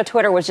know crypto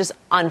Twitter was just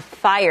on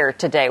fire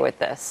today with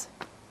this.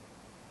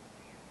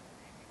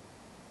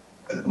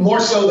 More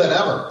so than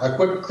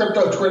ever.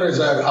 Crypto Twitter is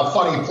a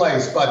funny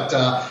place. But,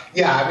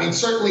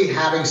 certainly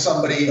having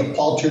somebody of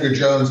Paul Tudor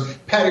Jones'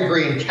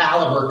 pedigree and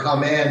caliber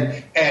come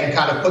in and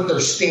kind of put their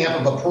stamp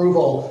of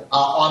approval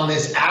on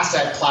this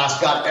asset class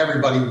got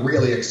everybody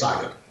really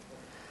excited.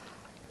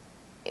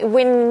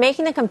 When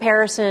making the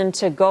comparison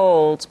to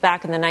gold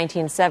back in the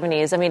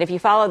 1970s, I mean, if you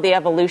followed the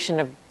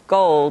evolution of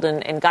gold,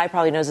 and Guy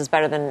probably knows this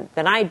better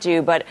than I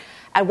do, but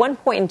at one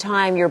point in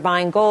time, you're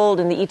buying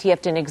gold and the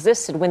ETF didn't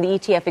exist. When the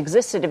ETF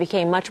existed, it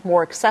became much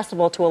more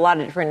accessible to a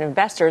lot of different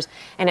investors,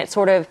 and it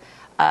sort of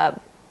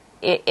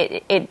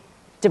it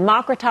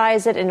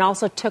democratized it and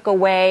also took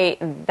away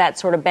that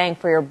sort of bang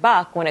for your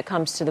buck when it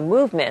comes to the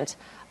movement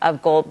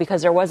of gold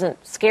because there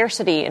wasn't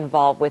scarcity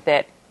involved with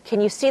it. Can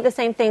you see the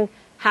same thing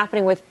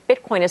happening with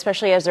Bitcoin,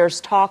 especially as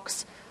there's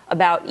talks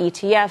about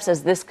ETFs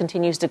as this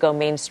continues to go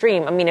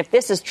mainstream? I mean, if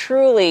this is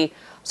truly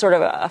sort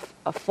of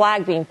a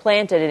flag being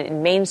planted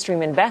in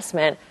mainstream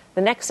investment,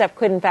 the next step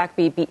could, in fact,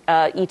 be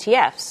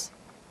ETFs.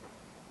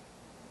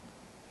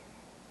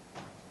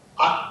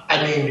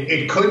 I mean,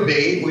 it could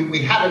be.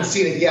 We haven't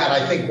seen it yet.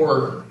 I think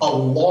we're a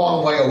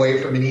long way away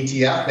from an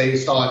ETF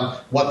based on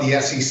what the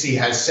SEC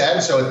has said.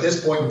 So at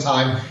this point in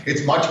time,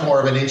 it's much more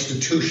of an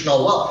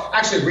institutional, well,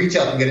 actually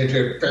retail can get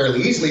into it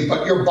fairly easily,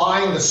 but you're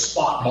buying the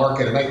spot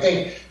market. And I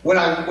think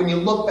when you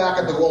look back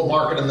at the gold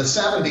market in the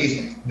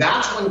 70s,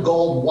 that's when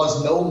gold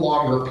was no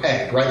longer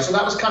pegged, right? So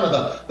that was kind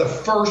of the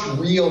first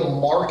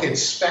real market,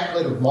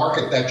 speculative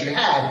market that you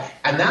had.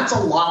 And that's a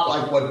lot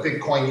like what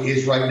Bitcoin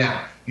is right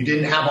now. You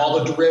didn't have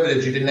all the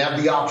derivatives, you didn't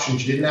have the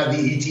options, you didn't have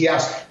the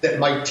ETFs that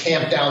might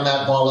tamp down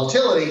that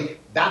volatility.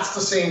 That's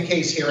the same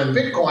case here in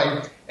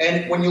Bitcoin.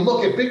 And when you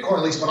look at Bitcoin,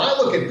 at least when I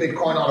look at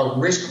Bitcoin on a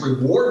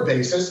risk-reward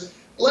basis,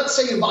 let's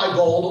say you buy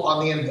gold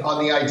on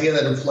the idea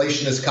that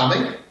inflation is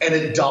coming and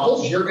it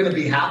doubles, you're going to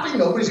be happy.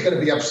 Nobody's going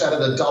to be upset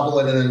at a double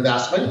in an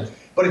investment.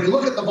 But if you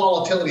look at the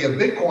volatility of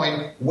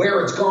Bitcoin,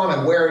 where it's gone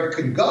and where it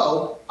could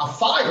go, a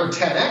 5 or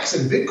 10x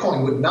in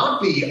Bitcoin would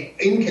not be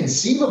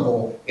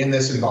inconceivable in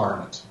this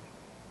environment.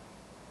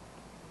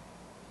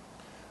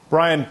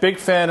 Brian, big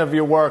fan of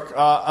your work.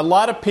 A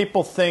lot of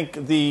people think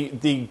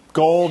the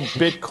gold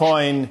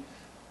Bitcoin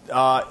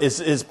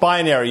is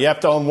binary. You have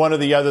to own one or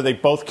the other. They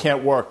both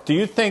can't work. Do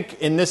you think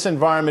in this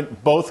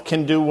environment both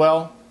can do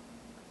well?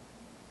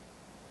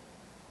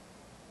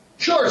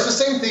 Sure, it's the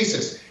same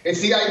thesis.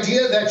 It's the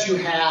idea that you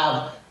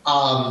have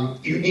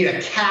you need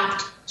a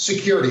capped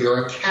security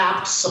or a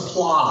capped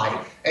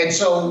supply. And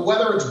so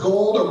whether it's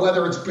gold or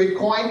whether it's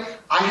Bitcoin,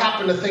 I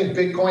happen to think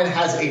Bitcoin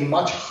has a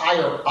much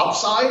higher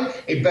upside,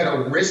 a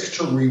better risk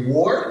to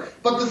reward,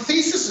 but the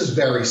thesis is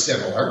very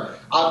similar.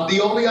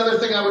 The only other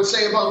thing I would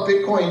say about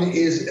Bitcoin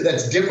is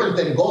that's different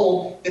than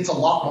gold, it's a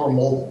lot more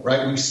mobile,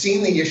 right? We've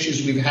seen the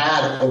issues we've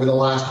had over the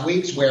last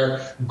weeks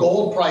where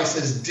gold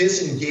prices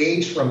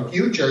disengaged from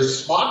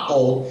futures, spot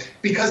gold,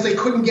 because they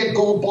couldn't get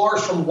gold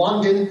bars from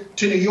London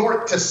to New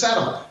York to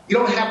settle. You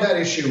don't have that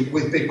issue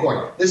with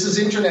Bitcoin. This is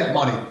internet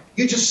money.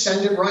 You just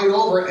send it right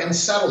over and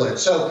settle it.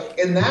 So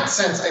in that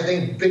sense, I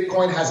think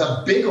Bitcoin has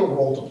a bigger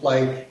role to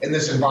play in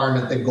this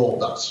environment than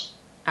gold does.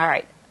 All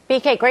right.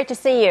 BK, great to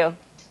see you.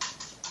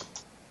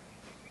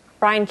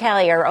 Brian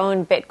Kelly, our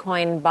own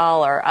Bitcoin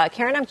baller.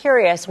 Karen, I'm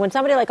curious, when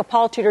somebody like a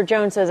Paul Tudor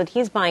Jones says that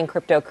he's buying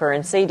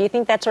cryptocurrency, do you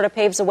think that sort of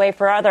paves the way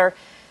for other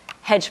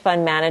hedge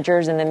fund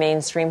managers in the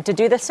mainstream to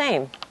do the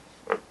same?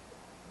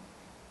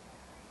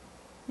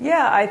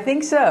 Yeah, I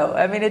think so.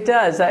 I mean, it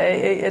does.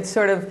 It's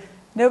sort of,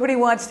 nobody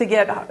wants to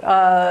get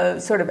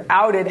sort of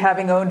outed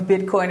having owned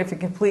Bitcoin if it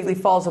completely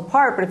falls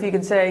apart. But if you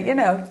can say, you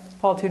know,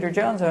 Paul Tudor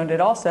Jones owned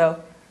it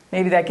also,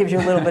 maybe that gives you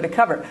a little bit of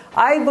cover.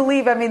 I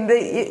believe, I mean,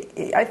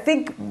 I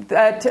think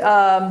that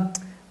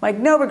Mike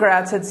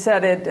Novogratz had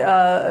said it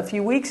a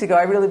few weeks ago.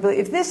 I really believe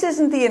if this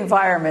isn't the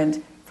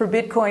environment for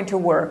Bitcoin to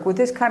work, with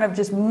this kind of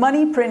just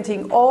money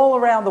printing all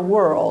around the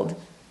world,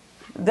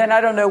 then I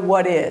don't know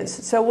what is.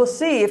 So we'll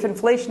see if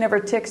inflation ever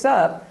ticks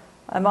up.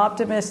 I'm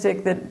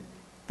optimistic that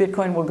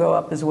Bitcoin will go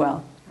up as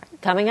well.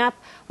 Coming up,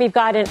 we've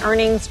got an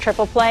earnings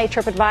triple play.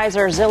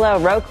 TripAdvisor,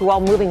 Zillow, Roku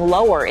all moving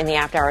lower in the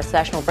after-hours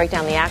session. We'll break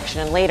down the action.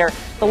 And later,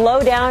 the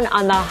lowdown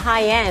on the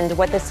high end,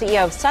 what the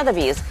CEO of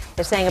Sotheby's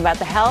is saying about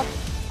the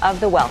health of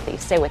the wealthy.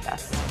 Stay with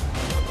us.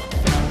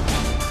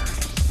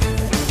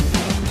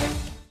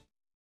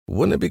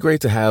 Wouldn't it be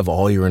great to have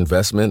all your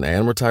investment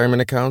and retirement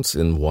accounts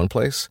in one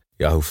place?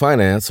 Yahoo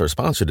Finance, our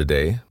sponsor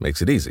today,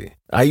 makes it easy.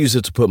 I use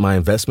it to put my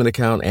investment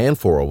account and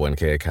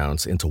 401k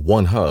accounts into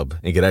one hub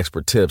and get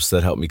expert tips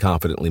that help me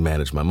confidently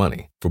manage my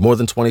money. For more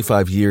than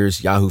 25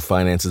 years, Yahoo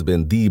Finance has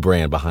been the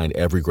brand behind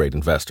every great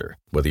investor.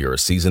 Whether you're a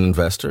seasoned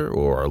investor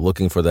or are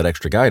looking for that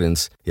extra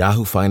guidance,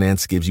 Yahoo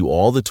Finance gives you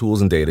all the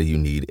tools and data you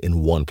need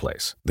in one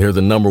place. They're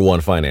the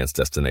 #1 finance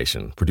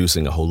destination,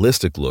 producing a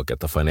holistic look at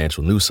the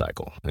financial news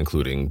cycle,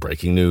 including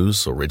breaking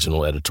news,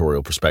 original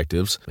editorial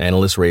perspectives,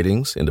 analyst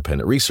ratings,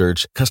 independent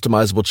research,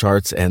 customizable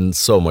charts, and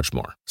so much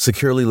more.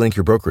 Securely link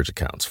your brokerage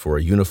accounts for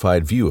a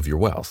unified view of your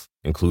wealth,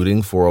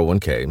 including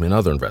 401k and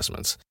other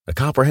investments. A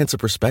comprehensive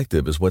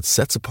perspective is what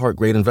sets apart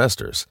great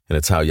investors, and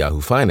it's how Yahoo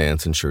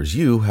Finance ensures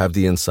you have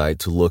the insight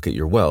to look at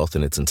your wealth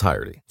in its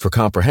entirety. For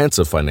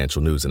comprehensive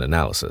financial news and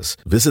analysis,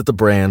 visit the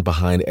brand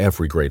behind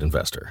every great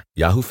investor,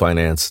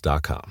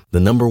 yahoofinance.com, the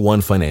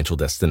 #1 financial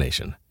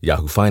destination,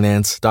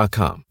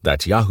 yahoofinance.com.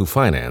 That's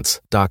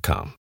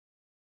yahoofinance.com.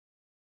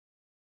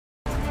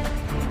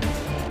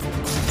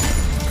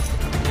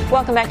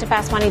 Welcome back to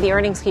Fast Money. The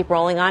earnings keep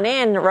rolling on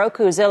in.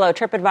 Roku, Zillow,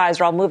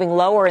 TripAdvisor all moving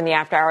lower in the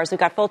after hours. We've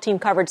got full team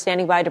coverage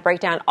standing by to break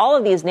down all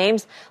of these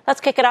names. Let's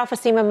kick it off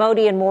with Seema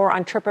Modi and more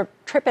on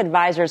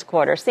TripAdvisor's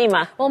quarter.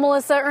 Seema. Well,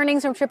 Melissa,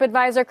 earnings from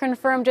TripAdvisor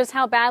confirm just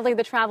how badly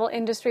the travel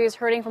industry is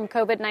hurting from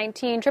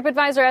COVID-19.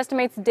 TripAdvisor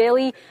estimates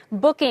daily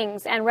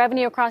bookings and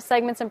revenue across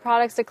segments and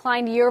products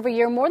declined year over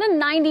year more than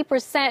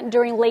 90%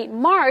 during late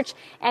March,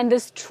 and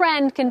this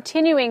trend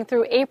continuing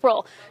through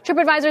April.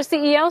 TripAdvisor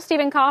CEO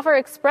Stephen Kaufer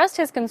expressed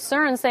his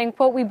concerns, saying,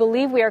 quote, "We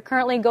believe we are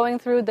currently going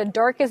through the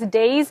darkest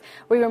days.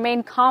 We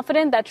remain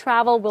confident that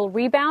travel will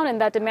rebound and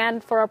that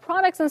demand for our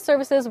products and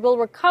services will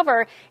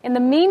recover. In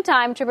the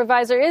meantime,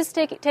 TripAdvisor is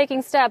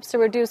taking steps to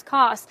reduce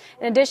costs,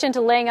 in addition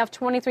to laying off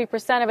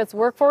 23% of its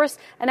workforce,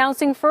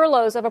 announcing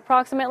furloughs of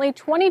approximately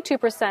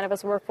 22% of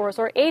its workforce,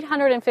 or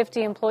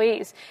 850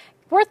 employees.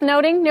 Worth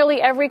noting,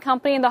 nearly every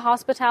company in the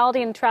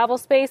hospitality and travel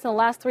space in the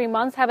last 3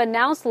 months have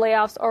announced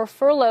layoffs or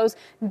furloughs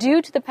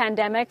due to the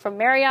pandemic, from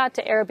Marriott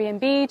to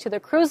Airbnb to the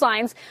cruise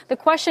lines. The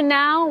question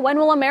now, when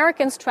will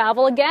Americans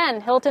travel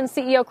again? Hilton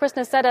CEO Chris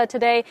Nassetta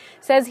today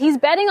says he's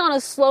betting on a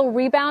slow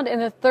rebound in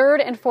the third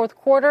and fourth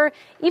quarter.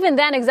 Even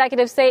then,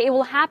 executives say it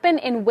will happen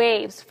in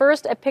waves.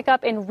 First, a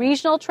pickup in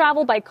regional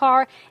travel by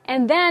car,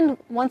 and then,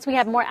 once we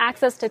have more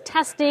access to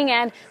testing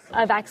and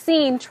a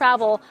vaccine,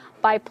 travel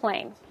by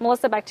plane.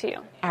 Melissa, back to you.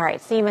 All right,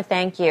 Seema,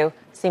 thank you.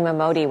 Seema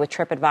Modi with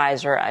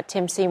TripAdvisor.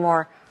 Tim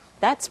Seymour,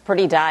 that's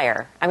pretty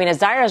dire. I mean, as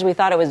dire as we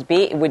thought it would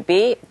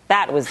be,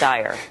 that was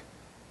dire.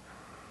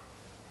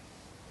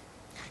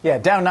 Yeah,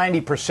 down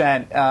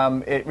 90%.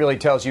 It really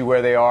tells you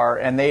where they are.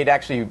 And they'd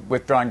actually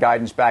withdrawn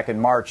guidance back in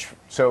March.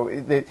 So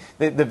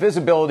the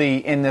visibility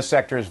in this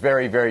sector is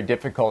very, very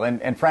difficult.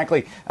 And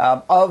frankly,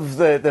 of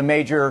the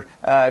major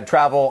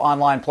travel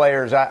online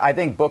players, I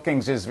think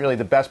Bookings is really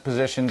the best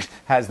positioned,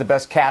 has the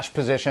best cash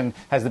position,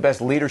 has the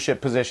best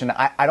leadership position.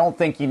 I don't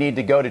think you need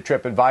to go to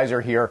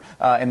TripAdvisor here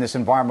in this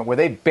environment where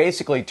they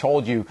basically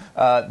told you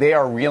they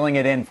are reeling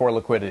it in for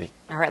liquidity.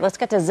 All right, let's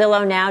get to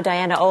Zillow now.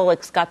 Diana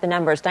Olick's got the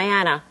numbers.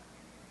 Diana.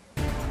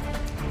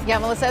 Yeah,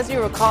 Melissa, as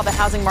you recall, the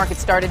housing market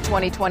started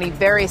 2020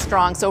 very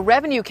strong. So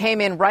revenue came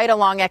in right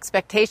along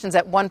expectations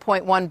at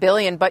 $1.1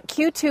 billion. But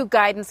Q2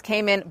 guidance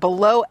came in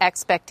below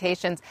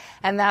expectations.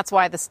 And that's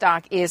why the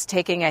stock is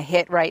taking a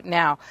hit right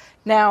now.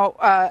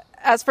 Now,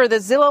 as for the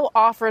Zillow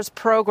Offers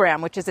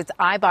program, which is its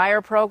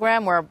iBuyer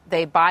program where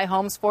they buy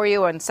homes for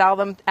you and sell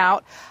them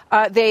out,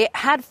 they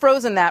had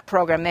frozen that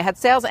program. They had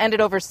sales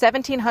ended over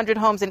 1,700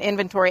 homes in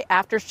inventory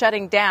after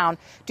shutting down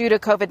due to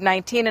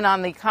COVID-19. And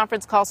on the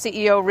conference call,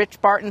 CEO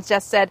Rich Barton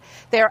just said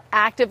they're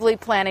actively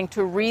planning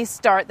to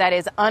restart, that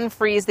is,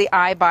 unfreeze the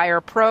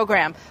iBuyer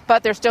program.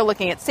 But they're still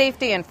looking at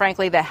safety and,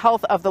 frankly, the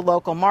health of the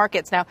local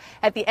markets. Now,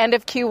 at the end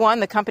of Q1,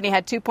 the company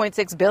had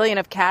 $2.6 billion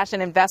of cash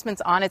and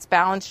investments on its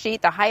balance sheet,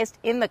 the highest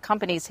in the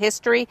company's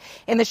history.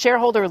 In the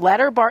shareholder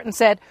letter, Barton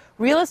said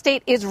real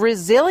estate is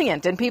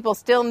resilient and people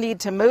still need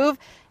to move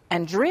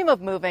and dream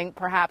of moving,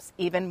 perhaps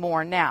even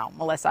more now.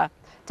 Melissa.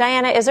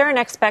 Diana, is there an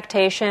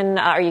expectation,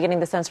 are you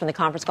getting the sense from the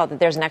conference call that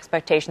there's an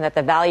expectation that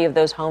the value of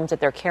those homes that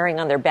they're carrying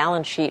on their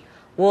balance sheet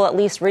will at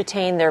least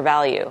retain their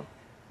value?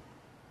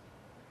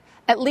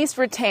 at least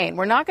retain.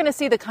 We're not going to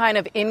see the kind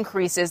of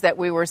increases that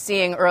we were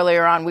seeing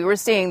earlier on. We were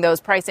seeing those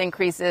price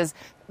increases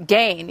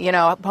gain.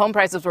 Home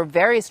prices were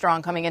very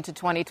strong coming into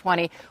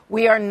 2020.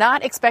 We are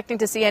not expecting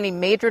to see any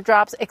major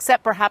drops,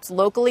 except perhaps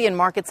locally in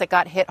markets that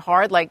got hit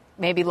hard, like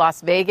maybe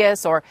Las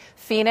Vegas or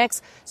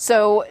Phoenix.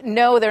 So,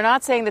 no, they're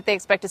not saying that they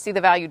expect to see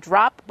the value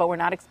drop, but we're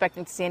not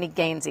expecting to see any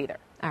gains either.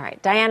 All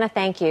right. Diana,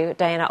 thank you.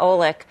 Diana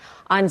Olick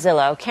on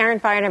Zillow. Karen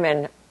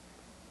Feinerman,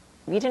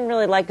 we didn't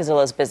really like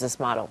Zillow's business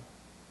model.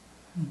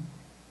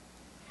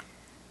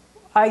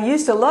 I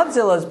used to love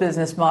Zillow's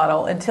business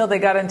model until they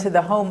got into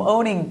the home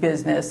owning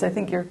business. I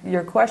think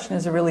your question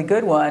is a really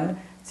good one. It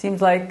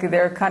seems like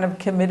they're kind of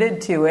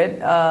committed to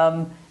it.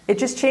 It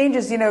just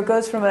changes, it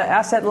goes from an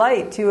asset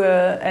light to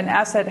an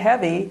asset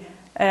heavy.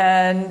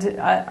 And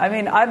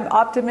I'm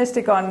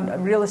optimistic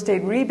on real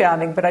estate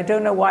rebounding, but I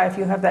don't know why, if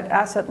you have that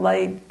asset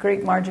light,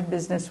 great margin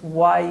business,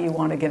 why you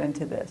want to get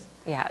into this.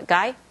 Yeah.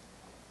 Guy?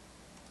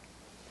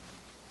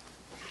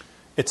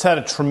 It's had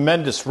a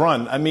tremendous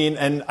run.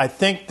 And I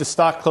think the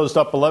stock closed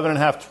up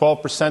 11.5%,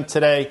 12%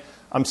 today.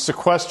 I'm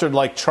sequestered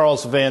like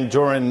Charles Van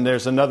Doren.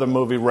 There's another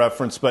movie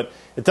reference, but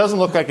it doesn't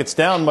look like it's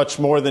down much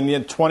more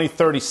than 20,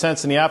 30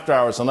 cents in the after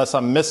hours, unless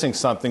I'm missing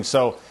something.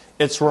 So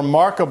it's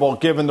remarkable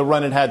given the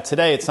run it had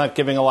today. It's not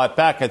giving a lot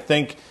back. I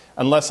think,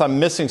 unless I'm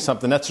missing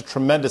something, that's a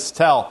tremendous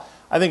tell.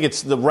 I think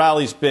the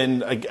rally's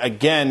been,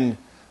 again,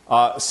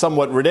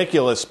 somewhat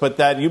ridiculous, but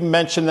that you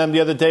mentioned them the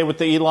other day with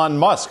the Elon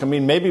Musk.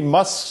 Maybe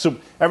Musk,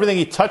 everything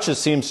he touches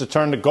seems to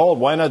turn to gold.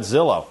 Why not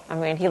Zillow?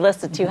 He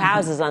listed 2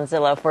 houses on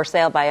Zillow for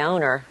sale by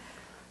owner.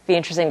 Be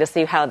interesting to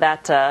see how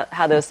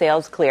those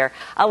sales clear.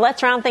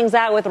 Let's round things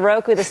out with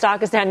Roku. The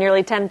stock is down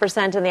nearly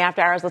 10% in the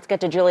after hours. Let's get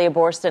to Julia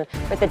Boorstin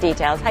with the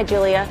details. Hi,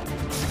 Julia.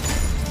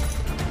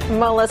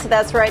 Melissa,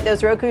 that's right.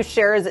 Those Roku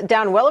shares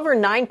down well over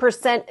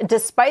 9%,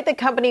 despite the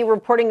company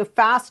reporting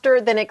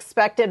higher than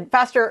expected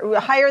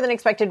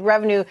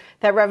revenue,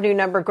 that revenue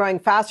number growing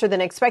faster than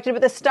expected.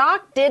 But the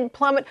stock did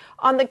plummet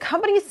on the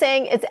company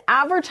saying its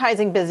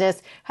advertising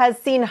business has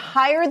seen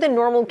higher than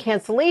normal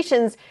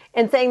cancellations,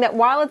 and saying that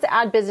while its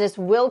ad business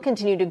will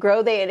continue to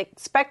grow, they had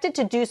expected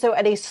to do so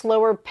at a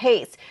slower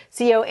pace.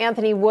 CEO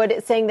Anthony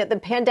Wood saying that the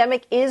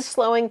pandemic is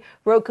slowing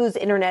Roku's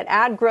internet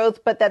ad growth,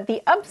 but that the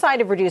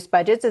upside of reduced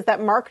budgets is that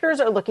marketers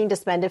are looking to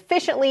spend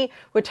efficiently,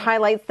 which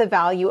highlights the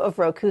value of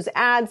Roku's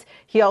ads.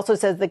 He also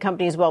says the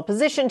company is well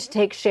positioned to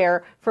take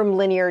share from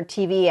linear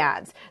TV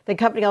ads. The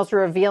company also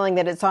revealing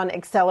that it's on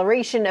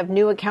acceleration of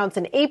new accounts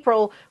in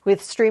April,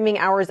 with streaming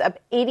hours up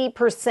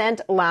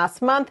 80%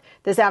 last month.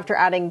 This after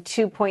adding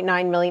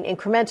 2.9 million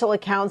incremental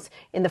accounts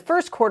in the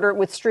first quarter,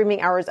 with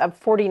streaming hours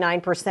up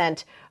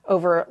 49%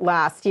 over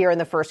last year in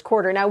the first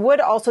quarter. Now,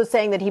 Wood also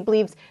saying that he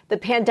believes the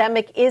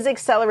pandemic is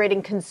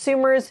accelerating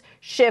consumers'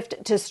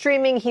 shift to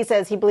streaming. He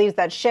says he believes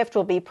that shift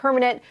will be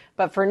permanent,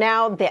 but for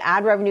now, the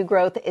ad revenue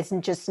growth is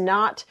just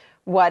not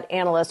what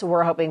analysts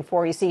were hoping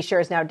for. You see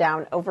shares now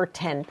down over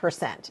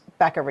 10%.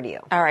 Back over to you.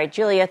 All right,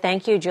 Julia.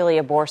 Thank you,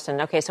 Julia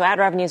Boorstin. Okay, so ad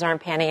revenues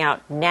aren't panning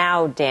out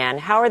now, Dan.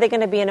 How are they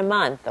going to be in a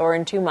month or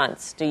in 2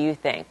 months, do you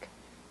think?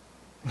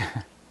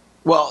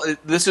 Well,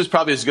 this is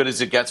probably as good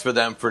as it gets for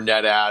them for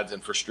net ads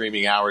and for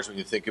streaming hours when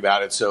you think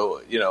about it. So,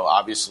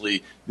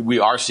 obviously we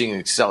are seeing an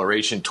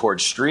acceleration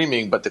towards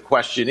streaming, but the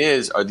question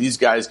is, are these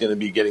guys going to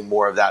be getting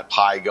more of that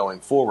pie going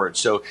forward?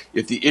 So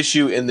if the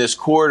issue in this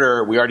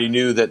quarter, we already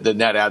knew that the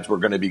net ads were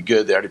going to be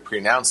good. They already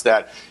pre-announced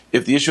that.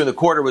 If the issue in the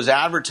quarter was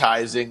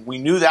advertising, we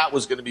knew that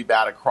was going to be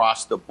bad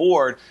across the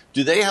board.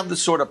 Do they have the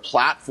sort of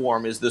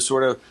platform, is the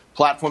sort of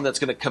platform that's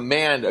going to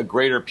command a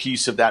greater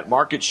piece of that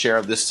market share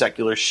of this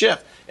secular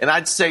shift? And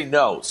I'd say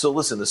no. So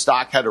listen, the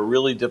stock had a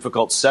really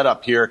difficult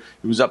setup here.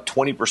 It was up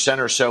 20%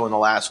 or so in the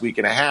last week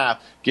and a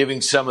half, giving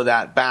some of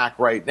that back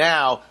right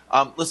now.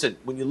 Listen,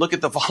 when you look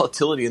at the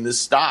volatility in this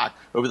stock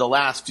over the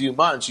last few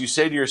months, you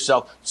say to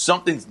yourself,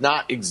 something's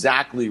not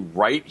exactly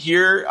right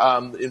here.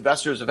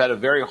 Investors have had a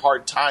very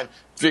hard time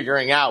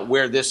figuring out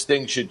where this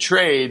thing should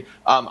trade.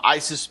 I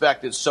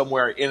suspect it's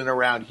somewhere in and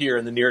around here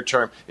in the near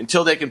term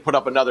until they can put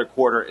up another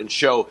quarter and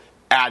show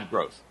ad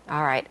growth.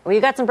 All right. Well,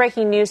 you've got some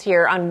breaking news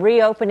here on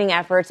reopening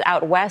efforts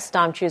out west.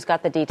 Dom Chu's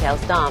got the details.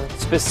 Dom.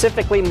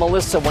 Specifically,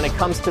 Melissa, when it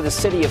comes to the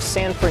city of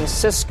San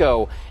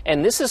Francisco,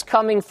 and this is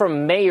coming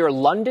from Mayor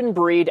London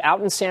Breed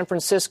out in San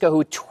Francisco,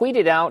 who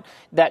tweeted out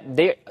that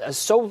as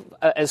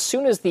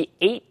soon as the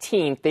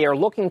 18th, they are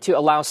looking to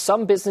allow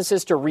some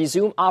businesses to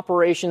resume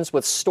operations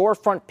with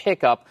storefront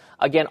pickup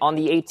again on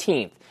the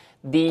 18th.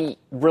 The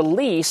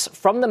release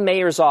from the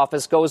mayor's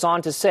office goes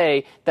on to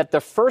say that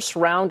the first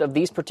round of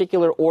these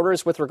particular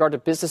orders with regard to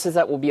businesses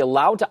that will be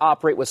allowed to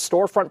operate with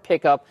storefront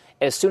pickup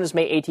as soon as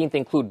May 18th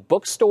include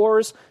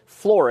bookstores,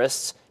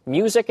 florists,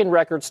 music and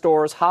record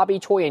stores, hobby,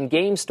 toy, and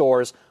game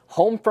stores,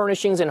 home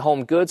furnishings and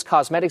home goods,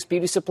 cosmetics,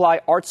 beauty supply,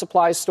 art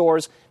supply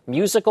stores,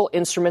 musical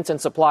instruments and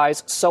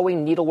supplies,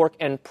 sewing, needlework,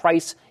 and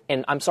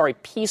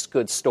piece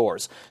goods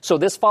stores. So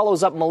this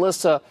follows up,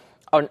 Melissa,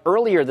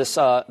 earlier this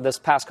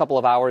past couple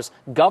of hours,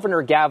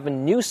 Governor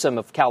Gavin Newsom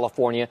of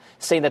California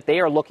saying that they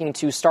are looking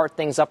to start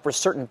things up for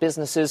certain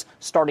businesses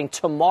starting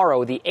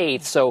tomorrow, the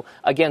 8th. So,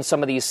 again,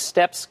 some of these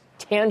steps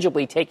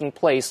tangibly taking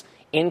place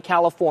in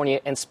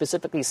California and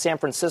specifically San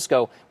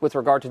Francisco with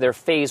regard to their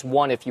phase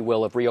 1, if you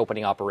will, of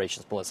reopening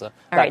operations. Melissa,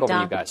 back over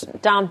to you guys.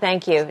 Dom,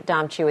 thank you.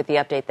 Dom Chu with the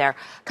update there.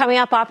 Coming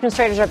up, options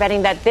traders are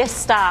betting that this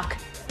stock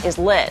is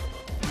lit.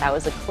 That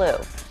was a clue.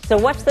 So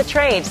what's the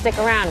trade? Stick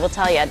around. We'll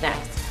tell you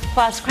next.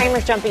 Plus,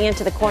 Cramer's jumping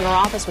into the corner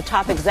office with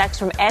top execs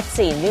from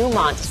Etsy,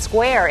 Newmont,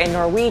 Square, and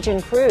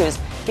Norwegian Cruise.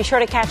 Be sure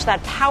to catch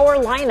that power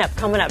lineup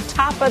coming up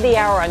top of the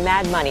hour on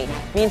Mad Money.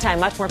 Meantime,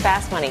 much more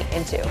Fast Money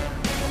in 2.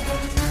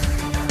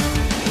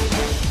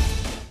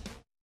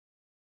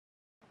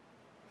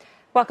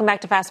 Welcome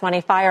back to Fast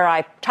Money.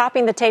 FireEye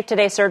topping the tape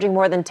today, surging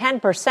more than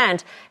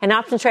 10%. And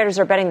options traders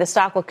are betting the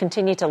stock will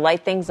continue to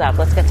light things up.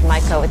 Let's get to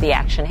Mike Coe with the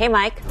action. Hey,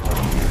 Mike.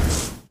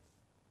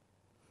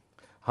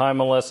 Hi,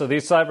 Melissa.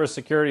 These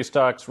cybersecurity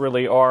stocks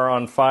really are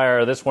on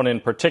fire. This one in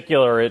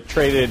particular, it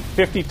traded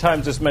 50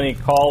 times as many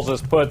calls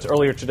as puts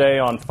earlier today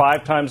on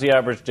 5 times the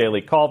average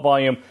daily call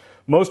volume.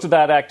 Most of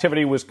that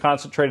activity was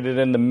concentrated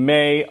in the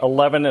May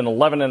 11 and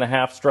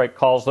 11.5 strike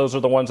calls. Those are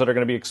the ones that are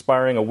going to be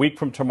expiring a week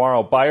from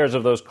tomorrow. Buyers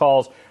of those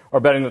calls are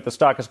betting that the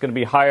stock is going to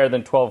be higher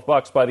than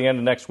 $12 by the end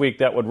of next week.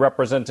 That would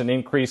represent an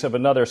increase of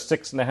another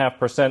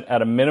 6.5%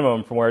 at a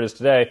minimum from where it is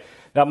today.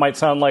 That might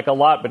sound like a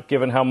lot, but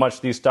given how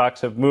much these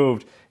stocks have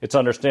moved, it's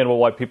understandable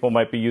why people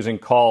might be using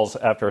calls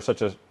after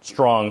such a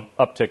strong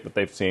uptick that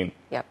they've seen.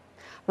 Yep.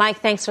 Mike,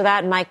 thanks for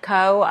that. Mike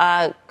Coe,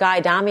 Guy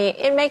Adami,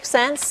 it makes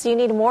sense. You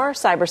need more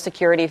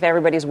cybersecurity if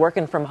everybody's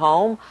working from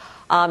home.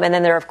 And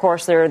then there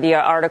are the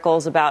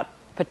articles about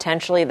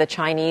potentially the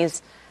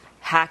Chinese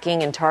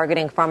hacking and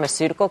targeting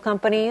pharmaceutical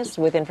companies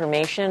with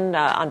information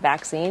on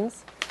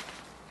vaccines.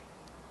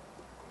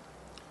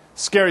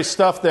 Scary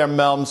stuff there,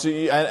 Melms.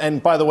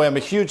 And by the way, I'm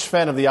a huge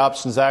fan of the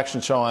Options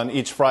Action Show on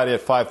each Friday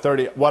at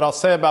 5:30. What I'll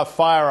say about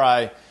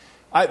FireEye,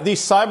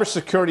 these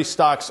cybersecurity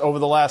stocks over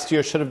the last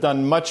year should have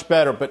done much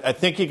better, but I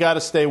think you got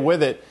to stay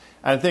with it.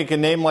 And I think a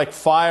name like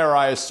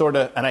FireEye is sort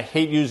of, and I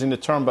hate using the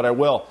term, but I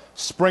will,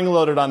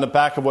 spring-loaded on the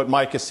back of what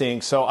Mike is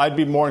seeing. So I'd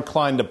be more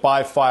inclined to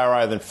buy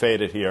FireEye than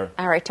fade it here.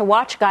 All right, to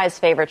watch Guy's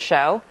favorite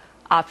show,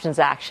 Options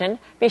Action,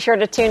 be sure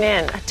to tune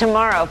in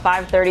tomorrow,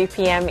 5:30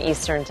 p.m.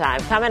 Eastern Time.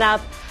 Coming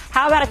up,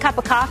 how about a cup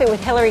of coffee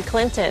with Hillary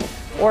Clinton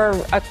or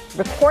a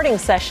recording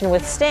session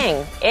with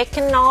Sting? It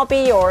can all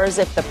be yours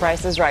if the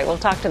price is right. We'll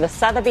talk to the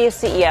Sotheby's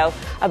CEO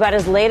about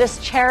his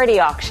latest charity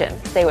auction.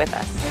 Stay with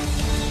us.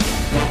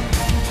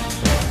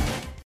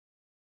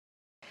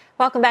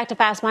 Welcome back to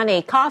Fast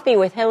Money. Coffee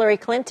with Hillary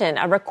Clinton,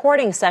 a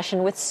recording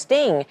session with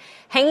Sting,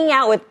 hanging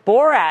out with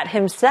Borat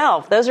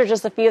himself. Those are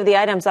just a few of the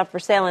items up for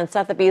sale in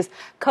Sotheby's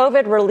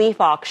COVID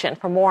relief auction.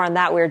 For more on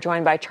that, we are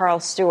joined by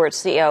Charles Stewart,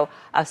 CEO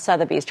of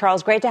Sotheby's.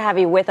 Charles, great to have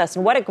you with us,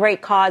 and what a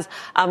great cause.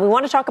 We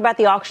want to talk about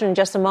the auction in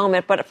just a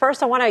moment, but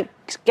first I want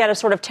to get a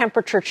sort of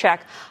temperature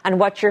check on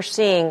what you're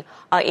seeing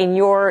in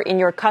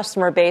your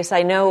customer base.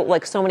 I know,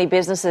 like so many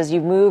businesses,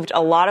 you've moved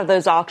a lot of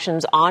those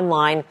auctions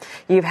online.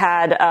 You've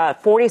had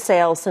 40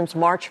 sales since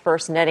March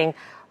 1st, netting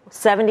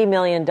 $70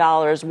 million.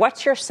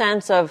 What's your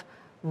sense of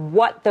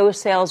what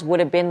those sales would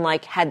have been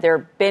like had there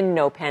been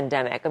no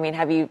pandemic? I mean,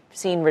 have you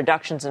seen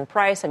reductions in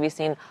price? Have you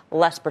seen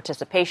less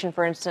participation,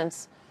 for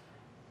instance?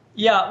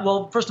 Yeah,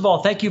 well, first of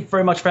all, thank you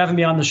very much for having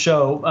me on the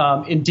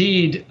show.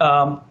 Indeed,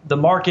 the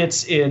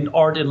markets in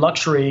art and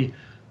luxury,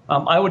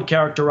 I would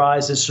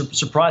characterize as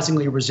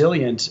surprisingly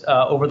resilient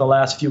over the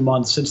last few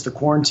months since the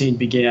quarantine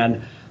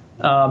began.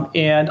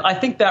 And I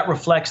think that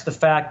reflects the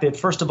fact that,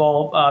 first of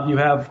all, you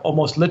have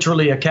almost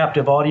literally a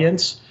captive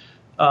audience.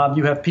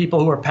 You have people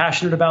who are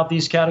passionate about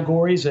these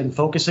categories and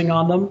focusing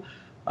on them.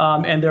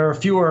 And there are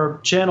fewer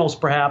channels,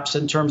 perhaps,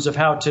 in terms of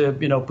how to,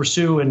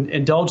 pursue and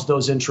indulge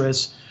those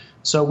interests.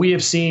 So we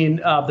have seen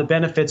the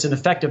benefits and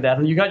effect of that.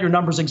 And you got your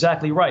numbers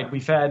exactly right.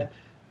 We've had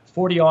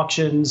 40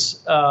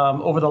 auctions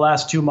over the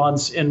last 2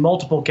 months in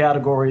multiple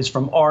categories,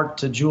 from art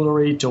to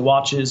jewelry to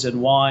watches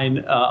and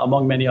wine,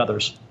 among many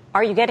others.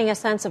 Are you getting a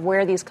sense of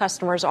where these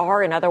customers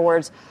are? In other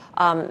words,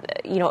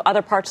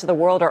 other parts of the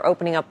world are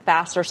opening up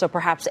faster, so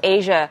perhaps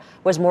Asia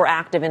was more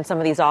active in some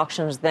of these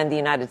auctions than the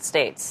United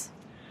States.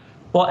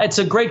 Well, it's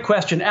a great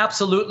question.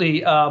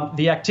 Absolutely.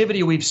 The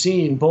activity we've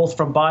seen, both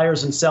from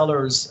buyers and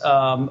sellers,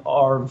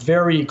 are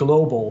very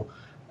global.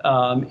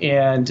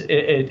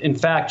 In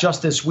fact,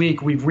 just this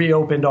week, we've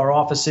reopened our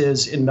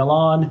offices in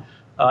Milan,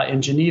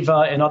 in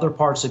Geneva, and other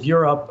parts of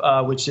Europe,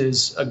 which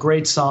is a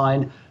great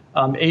sign.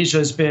 Asia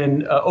has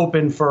been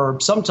open for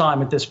some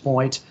time at this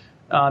point.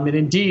 And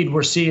indeed,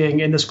 we're seeing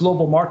in this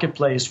global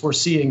marketplace, we're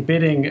seeing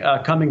bidding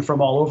coming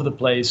from all over the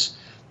place.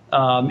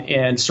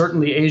 And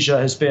certainly Asia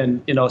has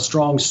been, a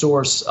strong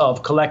source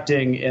of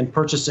collecting and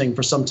purchasing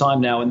for some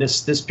time now. And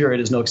this period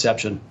is no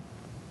exception.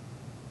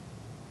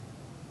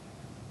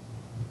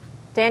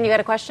 Dan, you got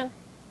a question?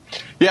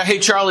 Yeah, hey,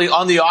 Charlie,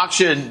 on the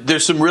auction,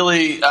 there's some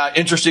really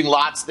interesting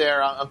lots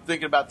there. I'm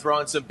thinking about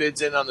throwing some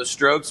bids in on the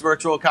Strokes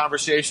virtual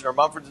conversation or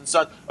Mumford &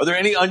 Sons. Are there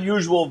any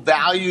unusual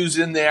values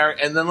in there?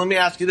 And then let me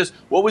ask you this.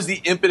 What was the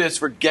impetus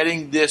for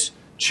getting this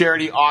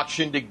charity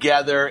auction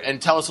together?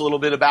 And tell us a little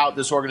bit about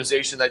this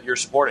organization that you're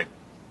supporting.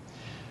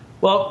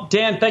 Well,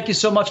 Dan, thank you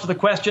so much for the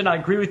question. I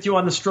agree with you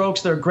on the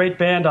Strokes. They're a great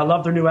band. I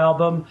love their new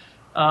album.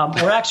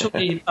 We're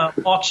actually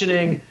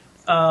auctioning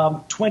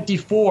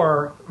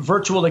 24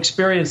 virtual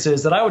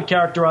experiences that I would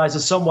characterize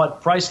as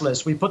somewhat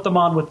priceless. We put them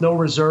on with no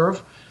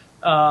reserve,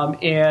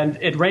 and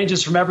it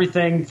ranges from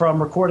everything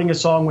from recording a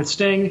song with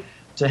Sting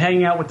to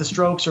hanging out with the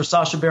Strokes or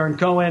Sacha Baron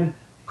Cohen,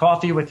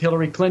 coffee with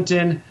Hillary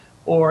Clinton,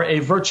 or a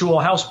virtual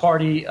house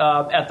party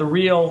at the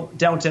real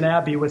Downton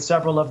Abbey with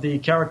several of the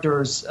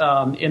characters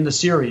in the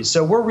series.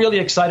 So we're really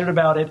excited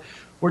about it.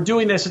 We're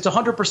doing this. It's a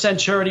 100%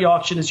 charity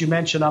auction, as you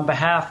mentioned, on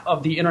behalf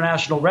of the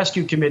International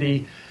Rescue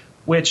Committee,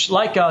 which,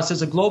 like us,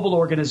 is a global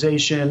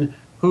organization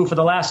who for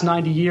the last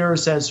 90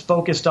 years has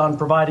focused on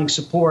providing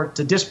support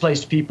to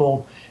displaced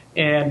people.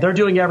 And they're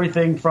doing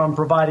everything from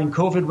providing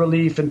COVID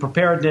relief and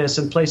preparedness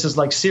in places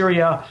like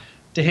Syria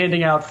to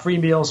handing out free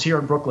meals here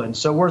in Brooklyn.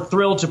 So we're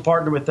thrilled to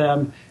partner with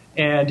them.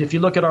 And if you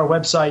look at our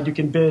website, you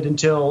can bid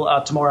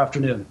until tomorrow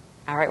afternoon.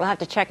 All right, we'll have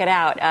to check it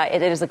out.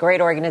 It is a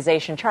great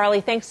organization.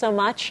 Charlie, thanks so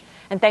much,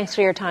 and thanks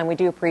for your time. We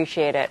do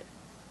appreciate it.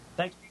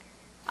 Thanks.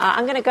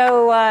 I'm going to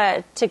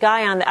go to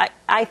Guy on that.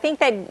 I think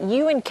that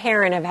you and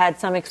Karen have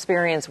had some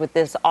experience with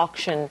this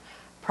auction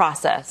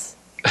process.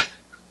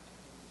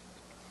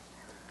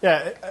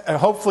 Yeah,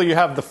 hopefully you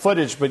have the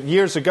footage, but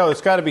years ago,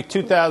 it's got to be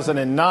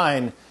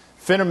 2009,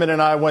 Finnerman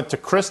and I went to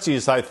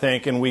Christie's, I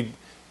think, and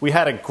we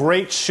had a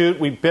great shoot.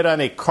 We bid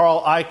on a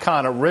Carl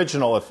Icahn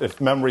original,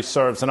 if memory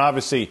serves, and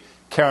obviously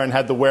Karen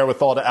had the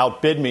wherewithal to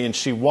outbid me, and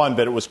she won,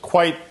 but it was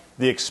quite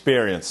the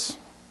experience.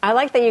 I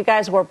like that you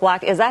guys wore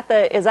black. Is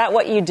that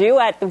what you do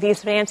at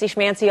these fancy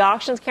schmancy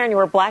auctions, Karen? You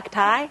wear black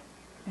tie?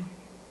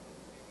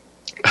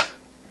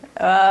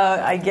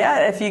 I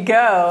get if you go.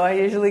 I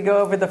usually go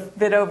over the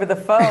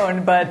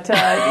phone, but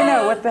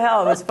what the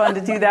hell? It was fun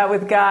to do that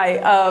with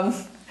Guy.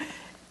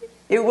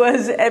 It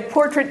was a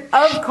portrait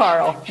of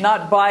Carl,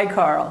 not by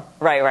Carl.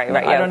 Right.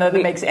 I don't know if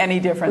it makes any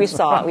difference. We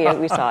saw it.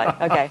 We saw it.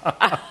 Okay.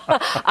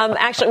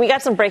 Actually, we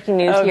got some breaking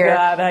news here. Oh,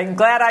 God. I'm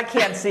glad I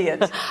can't see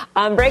it.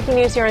 Breaking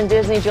news here on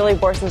Disney. Julia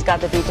Borston's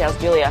got the details.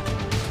 Julia.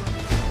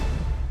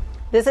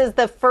 This is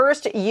the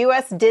first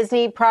U.S.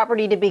 Disney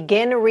property to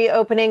begin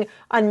reopening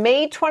on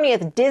May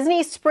 20th.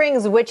 Disney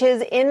Springs, which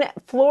is in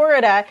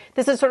Florida.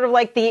 This is sort of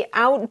like the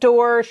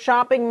outdoor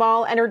shopping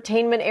mall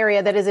entertainment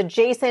area that is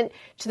adjacent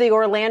to the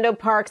Orlando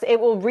parks.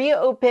 It will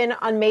reopen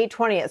on May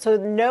 20th. So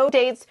no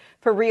dates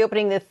for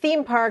reopening the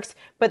theme parks,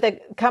 but the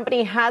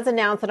company has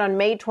announced that on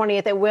May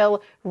 20th it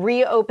will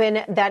reopen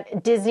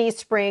that Disney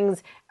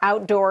Springs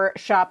outdoor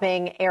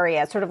shopping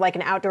area, sort of like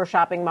an outdoor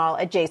shopping mall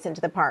adjacent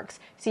to the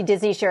parks. See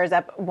Disney shares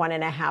up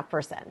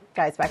 1.5%.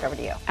 Guys, back over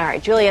to you. All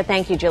right, Julia,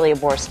 thank you, Julia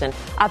Boorstin.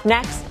 Up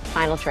next,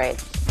 Final Trade.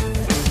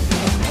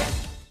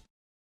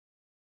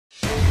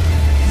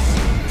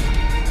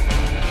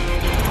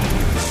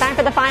 Time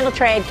for the Final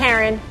Trade.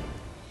 Karen.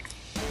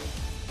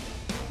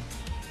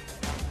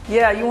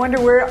 Yeah, you wonder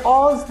where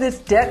all is this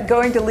debt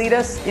going to lead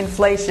us?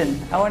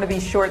 Inflation. I want to be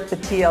short the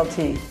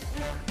TLT.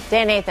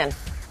 Dan Nathan.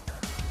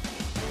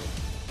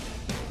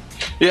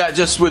 Yeah,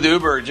 just with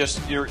Uber,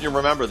 you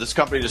remember, this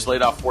company just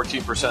laid off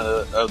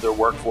 14% of their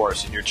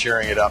workforce, and you're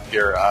cheering it up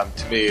here.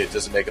 To me, it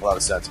doesn't make a lot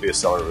of sense to be a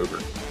seller of Uber.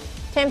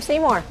 Tim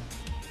Seymour.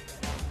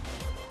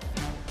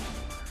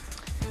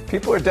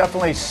 People are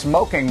definitely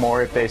smoking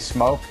more if they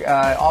smoke.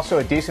 Also,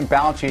 a decent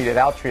balance sheet at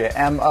Altria.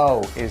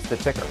 MO is the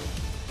ticker.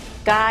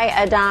 Guy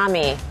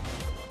Adami.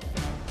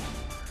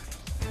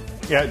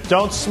 Yeah,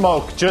 don't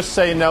smoke. Just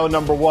say no,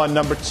 number one.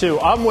 Number two,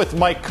 I'm with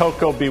Mike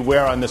Coco.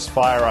 Beware on this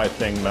FireEye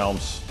thing,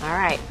 Melms. All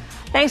right.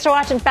 Thanks for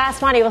watching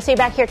Fast Money. We'll see you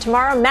back here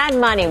tomorrow. Mad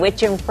Money with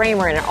Jim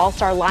Cramer, and an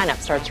all-star lineup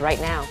starts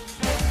right now.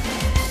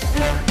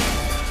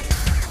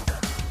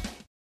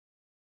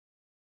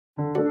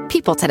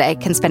 People today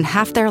can spend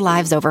half their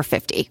lives over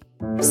 50.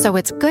 So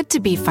it's good to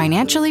be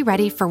financially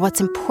ready for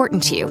what's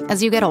important to you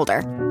as you get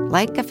older,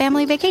 like a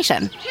family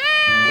vacation.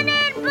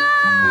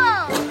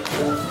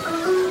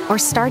 Or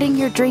starting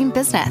your dream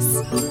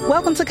business.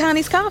 Welcome to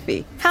Connie's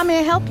Coffee. How may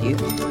I help you?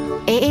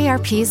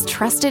 AARP's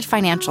trusted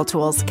financial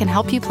tools can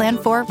help you plan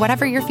for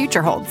whatever your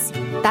future holds.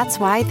 That's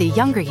why the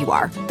younger you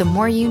are, the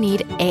more you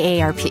need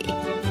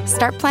AARP.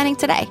 Start planning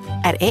today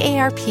at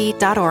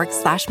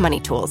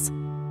aarp.org/moneytools.